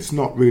 Paul. It's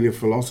not really a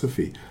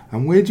philosophy.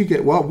 And where'd you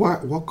get,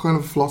 what kind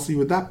of philosophy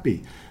would that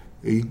be?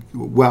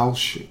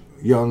 Welsh,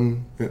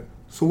 young.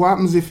 So what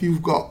happens if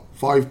you've got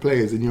 5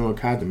 players in your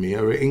academy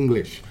who are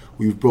English,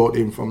 who you've brought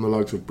in from the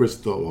likes of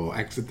Bristol or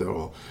Exeter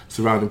or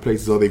surrounding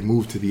places, or they've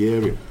moved to the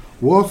area?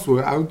 What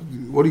are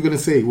you going to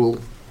say? Well,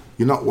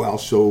 you're not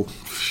Welsh, so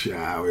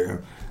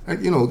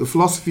the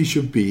philosophy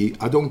should be,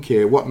 I don't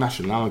care what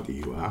nationality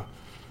you are,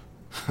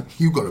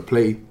 you've got to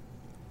play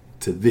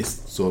to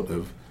this sort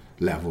of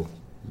level,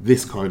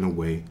 this kind of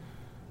way.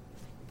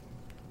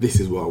 This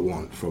is what I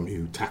want from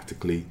you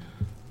tactically.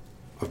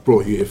 I've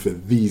brought you here for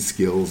these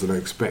skills, and I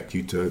expect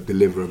you to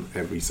deliver them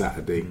every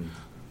Saturday,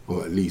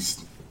 or at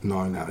least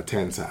 9 out of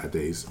 10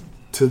 Saturdays.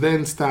 To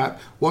then start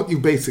what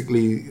they've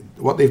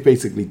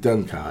basically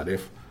done,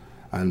 Cardiff,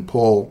 and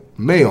Paul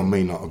may or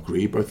may not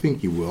agree, but I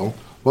think he will.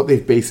 What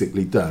they've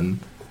basically done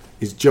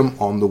is jump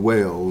on the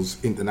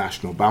Wales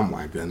international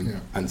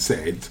bandwagon and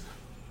said,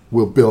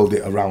 we'll build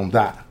it around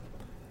that.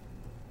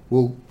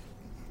 Well,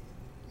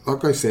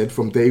 like I said,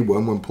 from day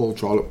one, when Paul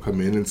Trollope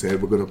came in and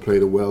said, we're going to play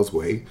the Wales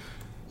way,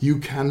 you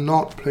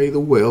cannot play the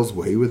Wales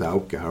way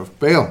without Gareth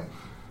Bale.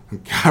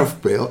 And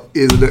Gareth Bale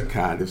isn't at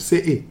Cardiff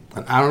City.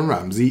 And Aaron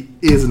Ramsey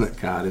isn't at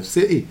Cardiff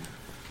City.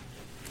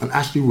 And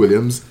Ashley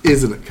Williams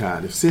isn't at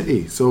Cardiff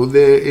City. So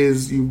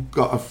you've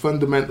got a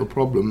fundamental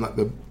problem that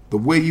the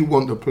way you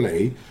want to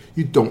play,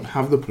 you don't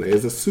have the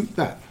players that suit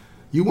that.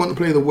 You want to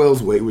play the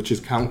Wales way, which is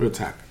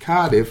counter-attack.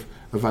 Cardiff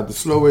have had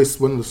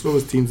one of the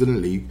slowest teams in the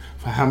league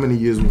for how many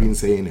years we've been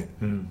saying it.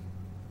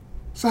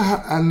 So,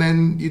 and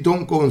then you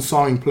don't go and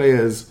sign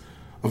players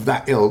of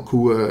that ilk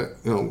who are,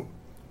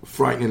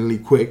 frighteningly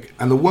quick.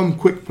 And the one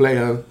quick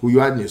player who you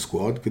had in your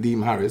squad,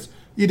 Kadeem Harris,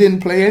 you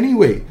didn't play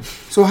anyway.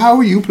 So how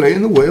are you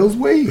playing the Wales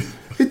way?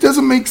 It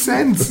doesn't make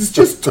sense. It's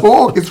just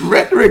talk. It's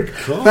rhetoric.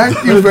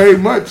 Thank you very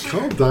much.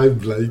 Calm down,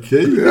 Blakey.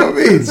 You know what I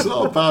mean? It's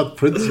not a bad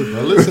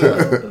principle, is it?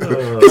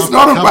 It's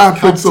not a bad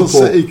principle.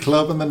 Capital City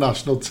Club and the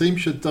national team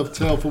should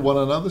dovetail for one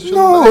another, shouldn't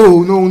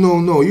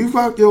No. You've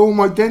got your own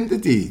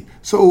identity.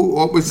 So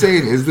what we're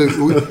saying is that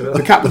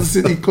the Capital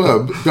City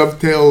Club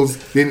dovetails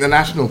the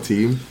international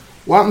team.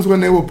 What happens when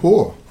they were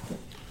poor?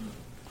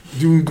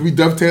 Do we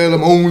dovetail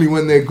them only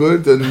when they're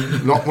good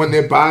and not when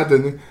they're bad?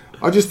 And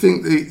I just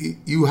think that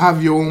you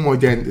have your own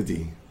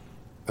identity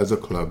as a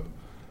club,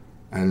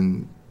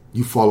 and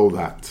you follow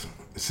that.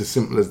 It's as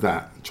simple as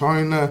that.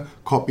 Trying to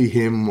copy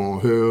him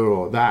or her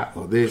or that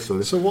or this or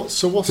this. So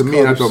what's to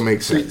me that don't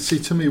make sense. See,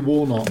 to me,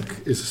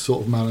 Warnock is a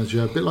sort of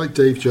manager, a bit like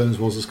Dave Jones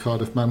was as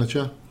Cardiff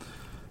manager,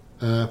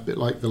 a bit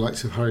like the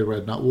likes of Harry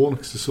Redknapp.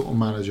 Warnock is the sort of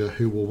manager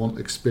who will want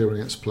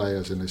experienced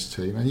players in his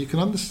team, and you can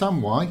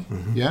understand why.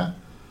 Mm-hmm. Yeah.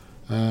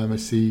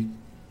 It's the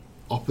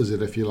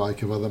opposite, if you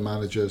like, of other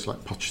managers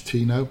like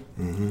Pochettino,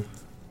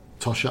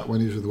 Toshack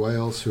when he was with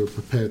Wales, who are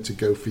prepared to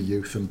go for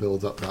youth and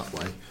build up that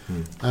way.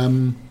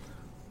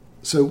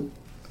 So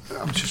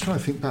I'm just trying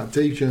to think back.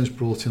 Dave Jones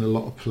brought in a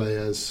lot of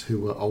players who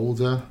were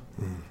older.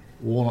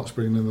 Warnock's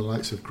bringing in the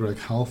likes of Greg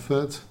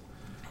Halford.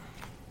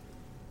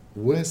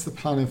 Where's the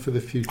planning for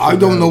the future? I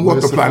don't know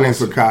what the plan is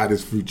for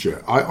Cardiff's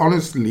future.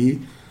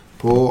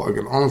 Paul, I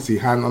can honestly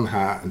hand on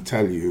heart and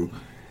tell you,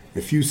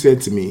 if you said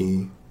to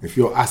me, if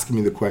you're asking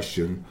me the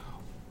question,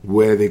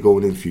 where are they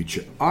going in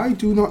future? I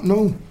do not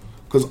know.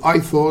 Because I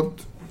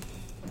thought,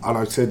 and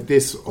I said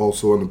this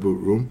also in the boot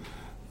room,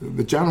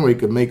 the January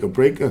could make or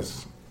break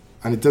us.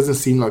 And it doesn't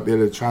seem like there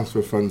are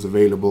transfer funds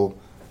available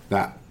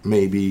that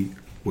maybe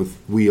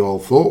we all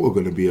thought were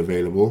going to be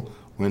available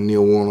when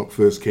Neil Warnock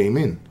first came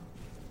in.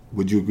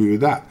 Would you agree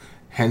with that?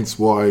 Hence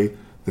why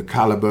the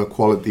calibre,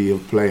 quality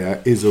of player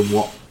isn't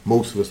what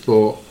most of us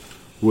thought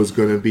was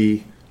going to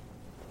be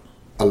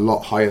a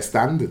lot higher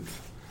standard.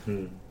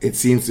 It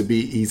seems to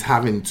be he's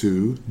having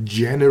to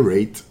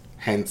generate,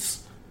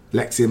 hence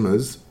Lex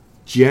Immers,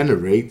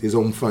 generate his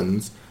own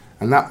funds,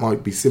 and that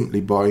might be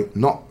simply by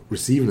not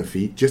receiving a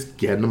fee, just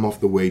getting them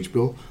off the wage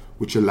bill,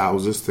 which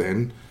allows us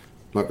then,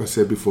 like I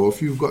said before,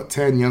 if you've got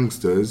 10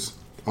 youngsters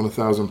on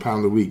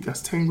 £1,000 a week,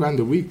 that's 10 grand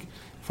a week.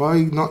 If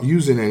I'm not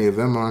using any of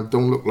them, and I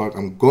don't look like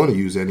I'm going to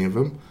use any of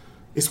them,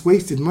 it's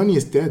wasted money,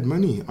 it's dead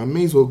money. I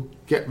may as well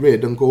get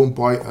rid and go and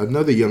buy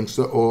another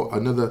youngster or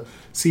another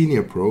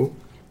senior pro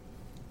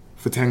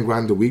for 10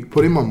 grand a week,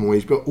 put him on my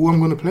wage bill, I'm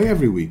going to play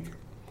every week.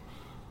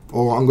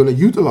 Or I'm going to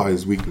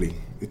utilise weekly.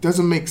 It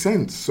doesn't make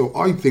sense. So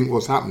I think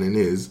what's happening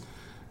is,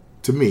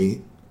 to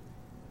me,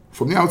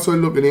 from the outside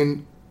looking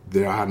in,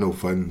 there are no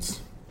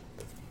funds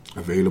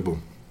available,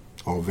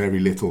 or very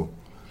little.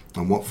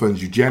 And what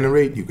funds you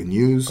generate, you can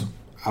use.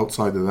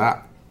 Outside of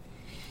that,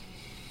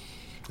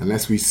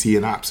 unless we see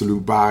an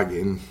absolute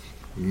bargain,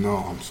 no,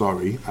 I'm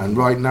sorry. And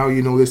right now,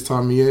 this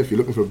time of year, if you're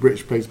looking for a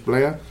British-based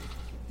player,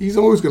 he's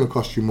always going to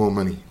cost you more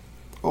money.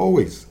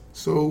 Always.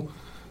 So,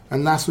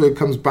 and that's where it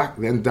comes back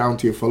then down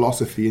to your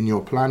philosophy and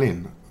your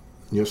planning,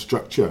 and your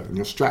structure and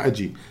your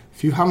strategy.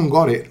 If you haven't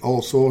got it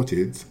all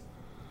sorted,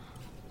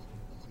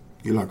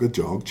 you're like a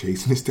dog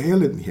chasing its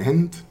tail in the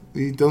end.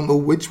 You don't know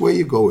which way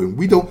you're going.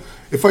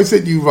 If I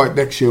said to you, right,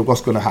 next year,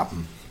 what's going to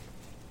happen?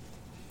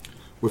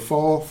 We're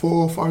 4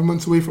 or 5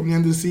 months away from the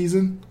end of the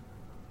season.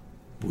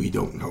 We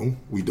don't know.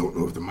 We don't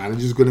know if the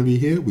manager's going to be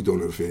here. We don't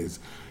know if his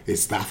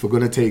staff are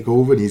going to take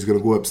over and he's going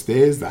to go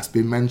upstairs. That's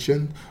been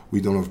mentioned.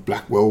 We don't know if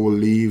Blackwell will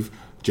leave,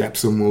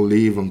 Jepson will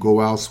leave and go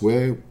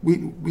elsewhere. We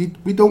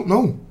don't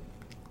know.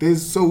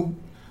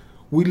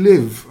 We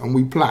live and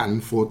we plan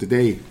for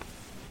today.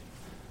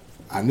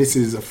 And this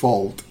is a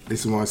fault.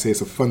 This is why I say it's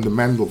a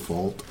fundamental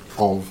fault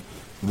of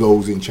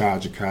those in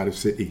charge of Cardiff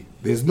City.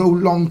 There's no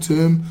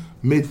long-term,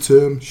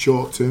 mid-term,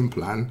 short-term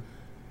plan.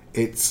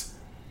 It's,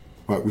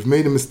 right, we've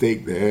made a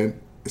mistake there.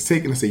 It's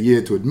taken us a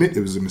year to admit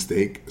it was a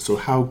mistake. So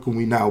how can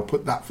we now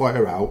put that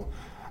fire out?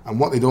 And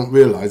what they don't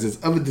realise is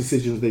other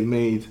decisions they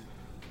made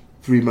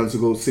 3 months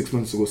ago, 6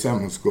 months ago,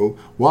 7 months ago,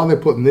 while they're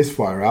putting this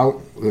fire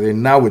out, they're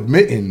now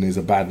admitting is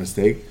a bad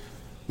mistake,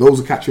 those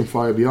are catching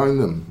fire behind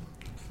them.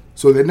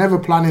 So they're never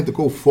planning to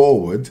go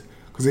forward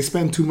because they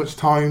spend too much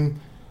time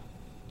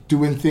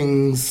doing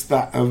things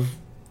that have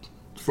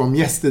from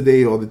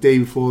yesterday or the day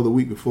before, the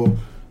week before.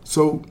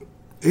 So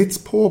it's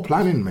poor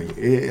planning, mate,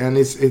 and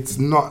it's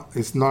not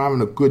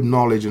having a good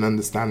knowledge and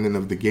understanding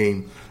of the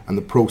game and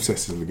the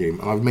processes of the game.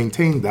 And I've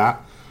maintained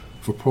that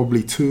for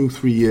probably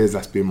 2-3 years.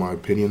 That's been my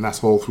opinion.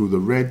 That's all through the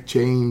red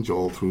change,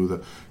 all through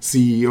the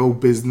CEO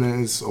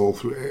business, all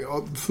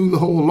through the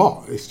whole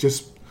lot. It's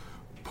just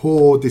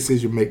poor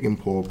decision making,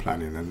 poor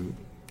planning, and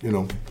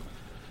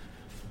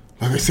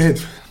like I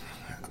said,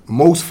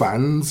 most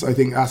fans, I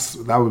think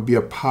that would be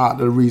a part of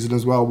the reason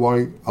as well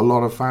why a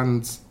lot of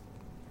fans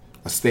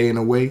are staying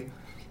away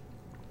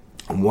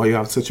and why you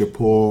have such a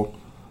poor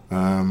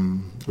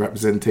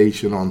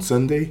representation on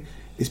Sunday.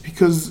 It's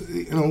because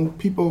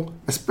people,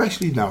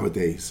 especially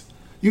nowadays,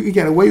 you could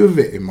get away with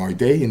it. In my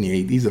day, in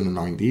the 80s and the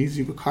 90s,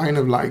 you could kind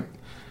of like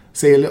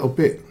say a little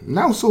bit.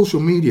 Now social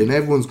media and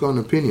everyone's got an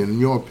opinion, and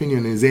your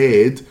opinion is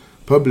aired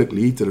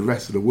publicly to the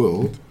rest of the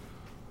world.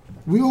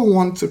 We all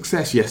want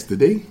success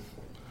yesterday,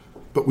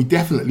 but we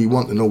definitely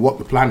want to know what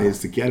the plan is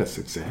to get a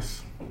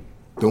success,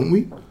 don't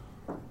we?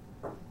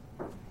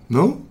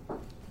 No?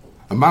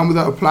 A man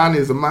without a plan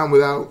is a man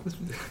without...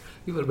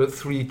 You've got about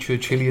 3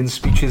 Churchillian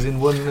speeches in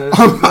one show.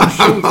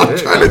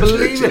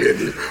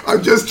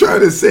 I'm just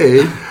trying to say,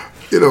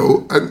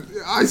 and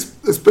I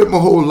spent my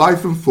whole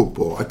life in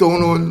football. I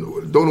don't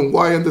know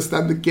why I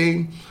understand the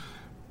game,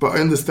 but I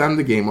understand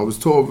the game. I was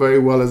taught very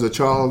well as a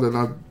child, and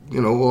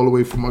all the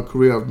way from my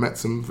career, I've met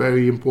some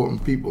very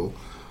important people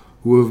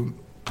who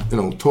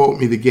have, taught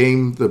me the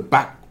game, the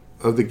back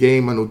of the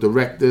game. I know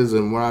directors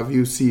and what have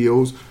you,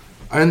 CEOs.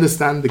 I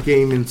understand the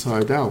game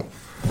inside out.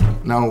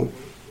 Now,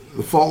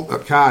 the fault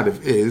at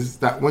Cardiff is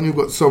that when you've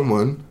got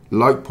someone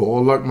like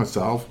Paul, like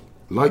myself,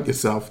 like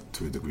yourself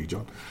to a degree,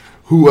 John,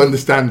 who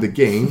understand the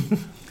game,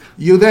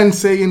 you're then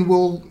saying,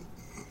 well,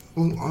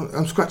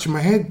 I'm scratching my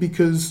head,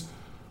 because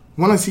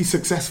when I see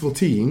successful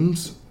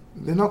teams,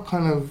 they're not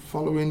kind of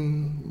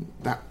following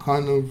that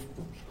kind of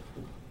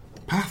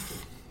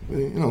path.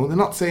 They're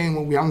not saying,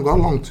 well, we haven't got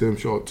a long-term,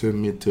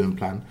 short-term, mid-term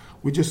plan.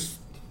 We just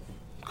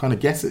kind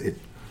of guess at it.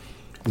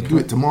 We'll do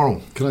it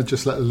tomorrow. Can I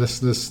just let the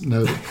listeners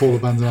know that Paul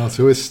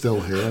Abbandonato is still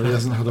here? He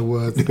hasn't had a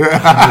word in the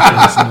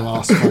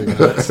last 5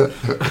 minutes.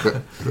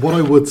 What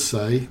I would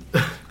say,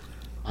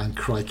 and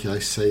crikey, I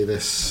say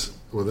this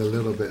with a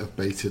little bit of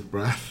bated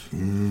breath,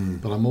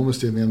 but I'm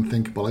almost doing the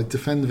unthinkable. I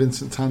defend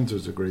Vincent Tan to a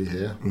degree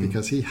here,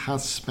 because he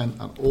has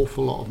spent an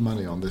awful lot of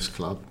money on this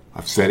club.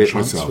 I've said it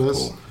myself,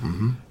 Paul.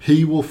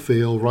 He will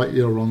feel,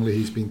 rightly or wrongly,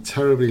 he's been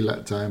terribly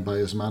let down by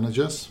his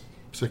managers,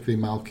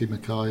 particularly Malky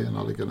Mackay and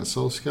Ole Gunnar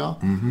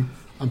Solskjaer.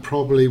 And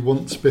probably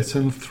once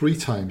bitten, 3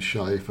 times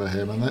shy for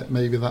him, and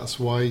maybe that's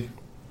why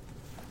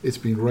it's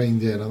been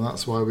reined in, and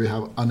that's why we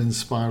have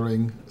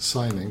uninspiring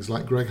signings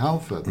like Greg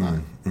Halford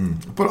now.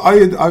 But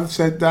I've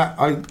said that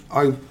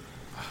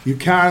you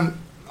can't.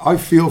 I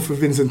feel for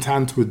Vincent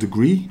Tan to a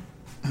degree,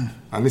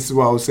 and this is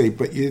what I would say.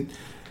 But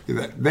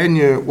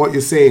what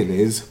you're saying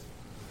is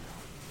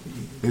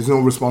there's no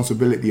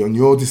responsibility on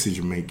your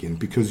decision making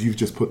because you've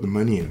just put the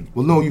money in.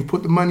 Well, no, you've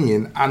put the money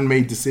in and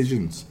made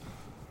decisions.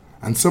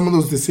 And some of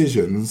those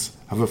decisions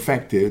have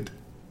affected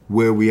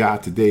where we are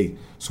today.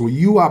 So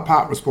you are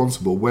part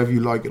responsible, whether you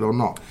like it or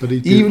not. But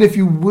even if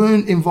you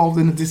weren't involved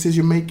in the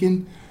decision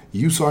making,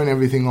 you sign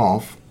everything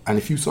off. And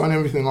if you sign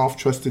everything off,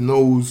 trusting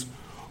those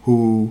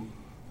who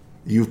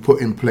you've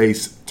put in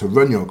place to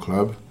run your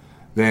club,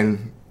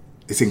 then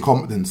it's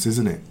incompetence,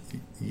 isn't it?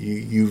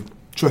 You've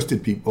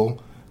trusted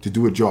people to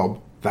do a job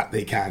that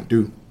they can't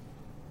do.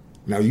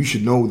 Now, you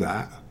should know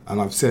that. And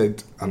I've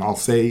said, and I'll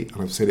say,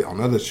 and I've said it on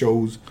other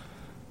shows,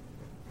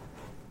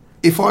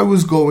 if I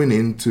was going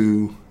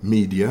into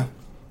media,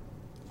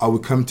 I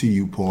would come to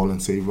you, Paul,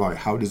 and say, right,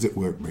 how does it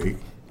work, mate?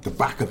 The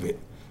back of it.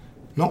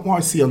 Not what I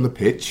see on the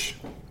pitch,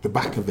 the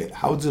back of it.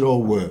 How does it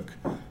all work?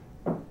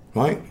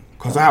 Right?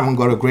 Because I haven't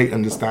got a great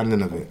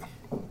understanding of it.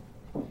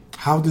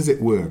 How does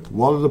it work?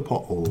 What are the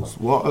potholes?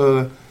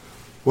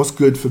 What's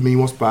good for me?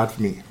 What's bad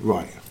for me?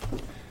 Right.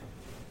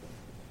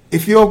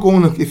 If you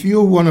want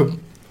to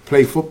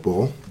play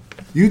football,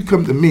 you'd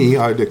come to me,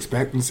 I'd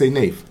expect, and say,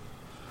 Nath,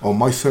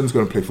 my son's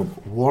going to play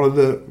football. What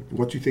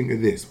do you think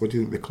of this? What do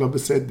you think? The club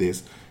has said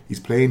this. He's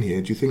playing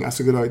here. Do you think that's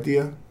a good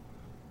idea?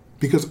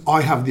 Because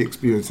I have the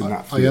experience in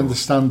that field. I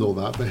understand all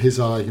that, but his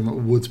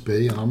argument would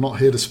be, and I'm not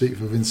here to speak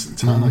for Vincent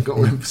Tan, I've got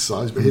to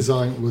emphasise, but his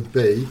argument would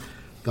be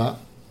that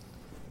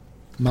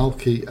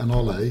Malky and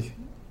Ole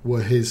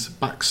were his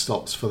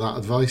backstops for that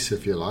advice,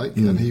 if you like,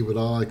 and he would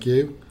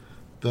argue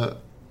that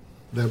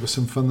there were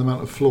some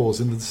fundamental flaws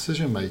in the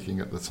decision making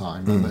at the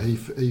time, and that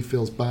he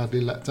feels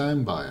badly let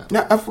down by it.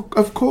 Yeah,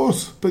 of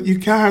course, but you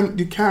can't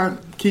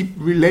keep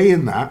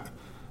relaying that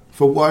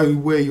for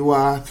where you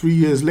are 3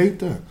 years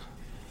later,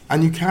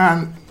 and you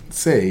can't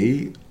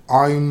say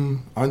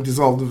I'm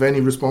dissolved of any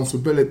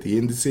responsibility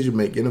in decision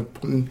making of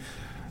putting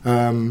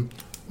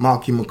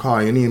Malky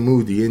Mackay and Ian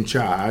Moody in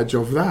charge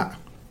of that.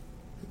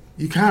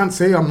 You can't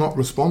say I'm not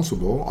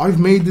responsible. I've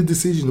made the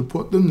decision to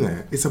put them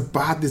there. It's a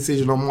bad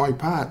decision on my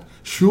part.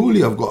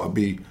 Surely I've got to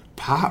be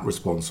part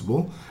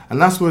responsible.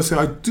 And that's where I say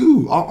I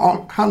do.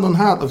 Hand on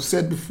heart, I've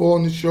said before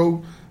on the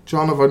show,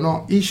 John, have I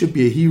not? He should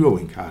be a hero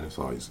in Cardiff's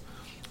eyes.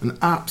 An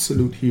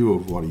absolute hero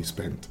of what he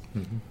spent.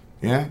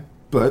 Yeah?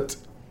 But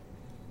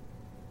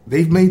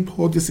they've made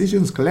poor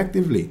decisions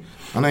collectively.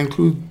 And I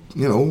include,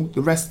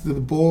 the rest of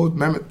the board,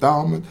 Mehmet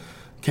Dalmat,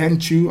 Ken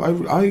Chu,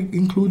 I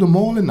include them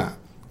all in that.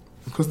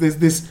 Because there's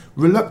this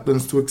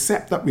reluctance to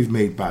accept that we've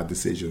made bad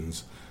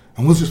decisions.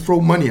 And we'll just throw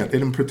money at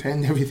it and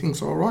pretend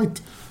everything's all right.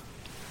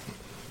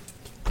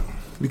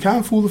 We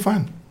can't fool the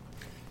fan.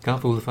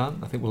 Can't fool the fan.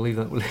 I think we'll leave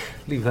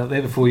that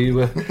there before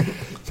you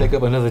take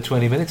up another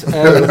 20 minutes.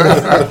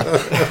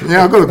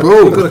 Yeah, I've got to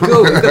go. We've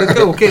got to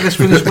go. Okay, let's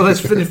finish. Well,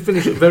 let's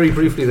finish it very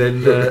briefly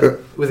then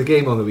with a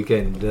game on the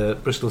weekend.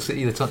 Bristol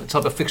City, the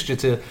type of fixture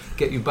to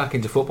get you back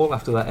into football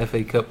after that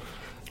FA Cup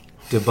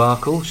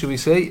debacle, should we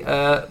say.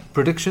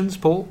 Predictions,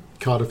 Paul?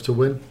 Cardiff to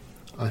win.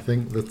 I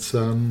think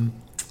that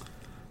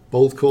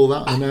bold call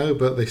that, I know,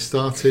 but they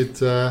started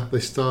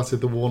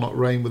the Warnock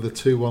reign with a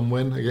 2-1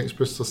 win against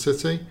Bristol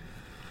City.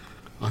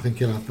 I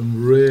think it'll have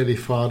them really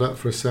fired up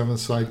for a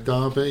 7-side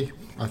derby.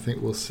 I think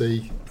we'll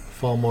see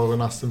far more of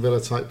an Aston Villa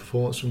type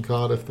performance from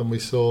Cardiff than we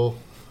saw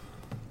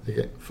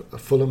a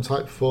Fulham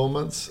type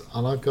performance,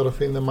 and I've got a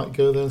feeling they might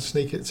go there and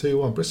sneak it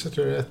 2-1.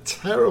 Bristol are in a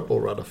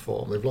terrible run of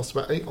form. They've lost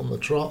about 8 on the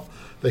trot.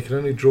 They can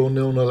only draw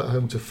 0-0 at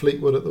home to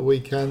Fleetwood at the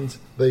weekend.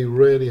 They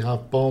really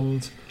have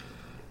bombed.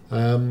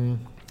 And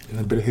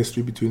a bit of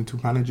history between two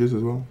managers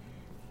as well.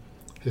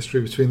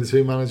 History between the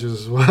two managers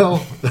as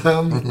well.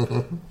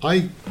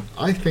 I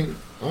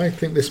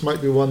think this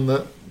might be one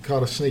that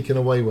Cardiff sneak an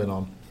away win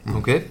on.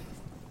 Okay.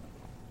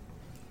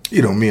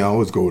 You know me, I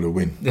always go with a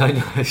win. I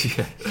know.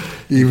 Yeah.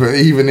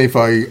 Even if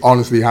I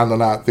honestly hand on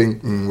that,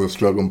 think we'll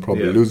struggle and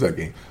probably lose that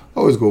game. I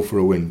always go for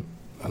a win.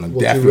 And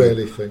what do you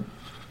really think?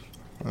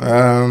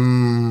 I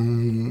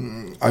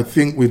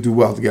think we do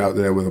well to get out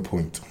there with a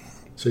point.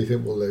 So you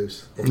think we'll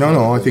lose?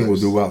 No, I think we'll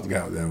do well to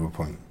get out there with a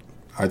point.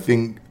 I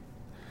think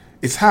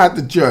it's hard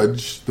to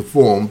judge the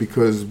form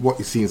because what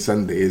you see on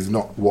Sunday is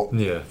not what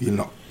you're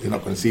not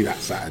going to see that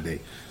Saturday.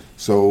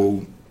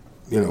 So,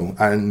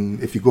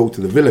 and if you go to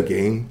the Villa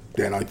game,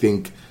 then I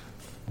think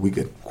we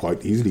could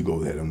quite easily go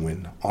there and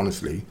win,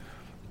 honestly.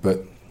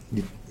 But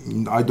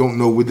I don't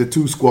know, with the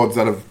two squads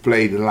that have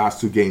played in the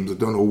last two games, I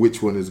don't know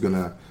which one is going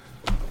to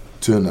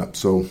turn up.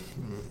 So,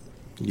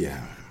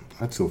 yeah,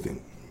 I still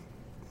think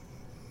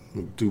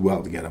we'll do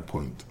well to get a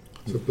point.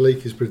 So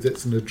Blake is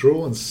predicting a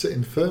draw and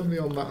sitting firmly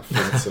on that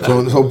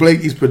front. So Blake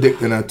is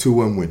predicting a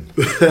 2-1 win.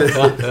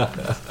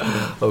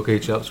 Okay,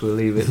 chaps, we'll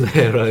leave it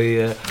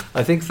there.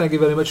 I think thank you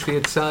very much for your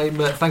time.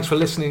 Thanks for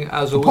listening,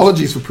 as always.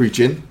 Apologies for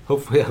preaching. I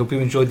hope you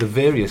enjoyed the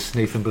various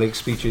Nathan Blake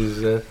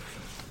speeches there.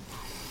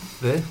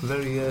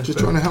 Just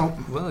trying to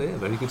help. Well, yeah,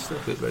 very good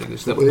stuff. Very good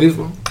stuff.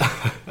 We'll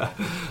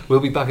We'll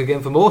be back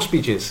again for more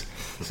speeches.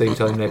 Same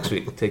time next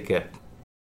week. Take care.